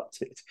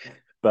disrupted.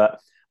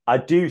 But I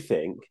do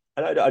think,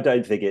 and I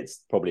don't think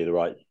it's probably the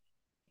right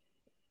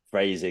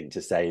phrasing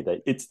to say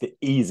that it's the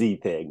easy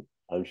thing.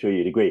 I'm sure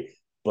you'd agree.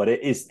 But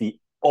it is the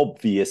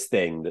obvious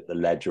thing that the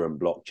ledger and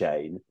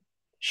blockchain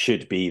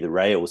should be the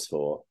rails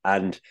for.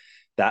 And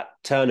that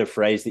turn of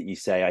phrase that you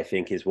say, I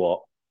think, is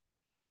what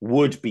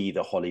would be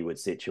the Hollywood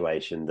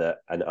situation that,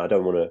 and I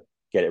don't want to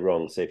get it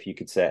wrong, so if you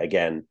could say it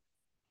again,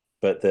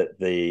 but that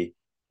the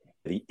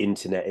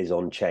internet is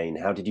on chain.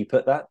 How did you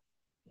put that?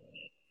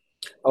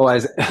 Oh,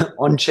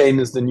 on chain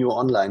is the new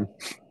online.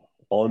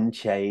 On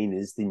chain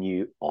is the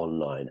new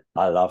online.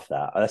 I love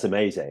that. That's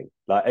amazing.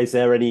 Like, is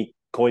there any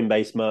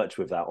Coinbase merch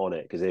with that on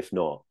it? Because if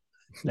not,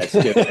 let's do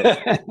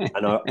it.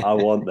 And I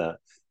want that.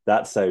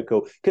 That's so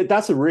cool.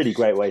 That's a really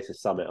great way to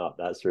sum it up.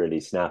 That's really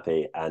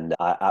snappy. And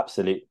I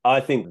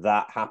think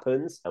that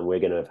happens. And we're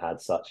going to have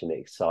had such an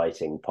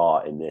exciting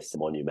part in this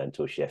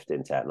monumental shift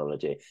in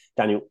technology.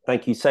 Daniel,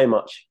 thank you so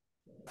much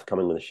for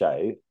coming on the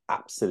show.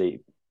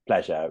 Absolute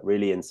pleasure.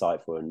 Really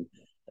insightful. And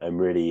I'm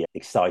really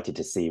excited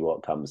to see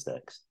what comes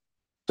next.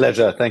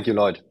 Pleasure. Thank you,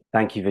 Lloyd.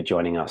 Thank you for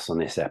joining us on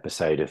this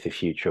episode of the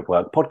Future of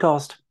Work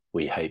podcast.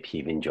 We hope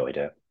you've enjoyed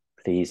it.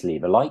 Please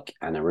leave a like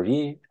and a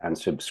review and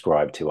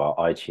subscribe to our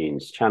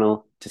iTunes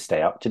channel to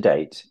stay up to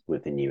date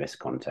with the newest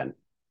content.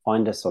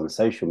 Find us on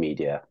social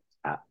media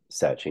at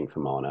Searching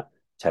for Mana.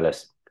 Tell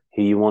us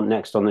who you want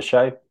next on the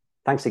show.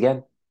 Thanks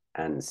again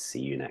and see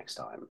you next time.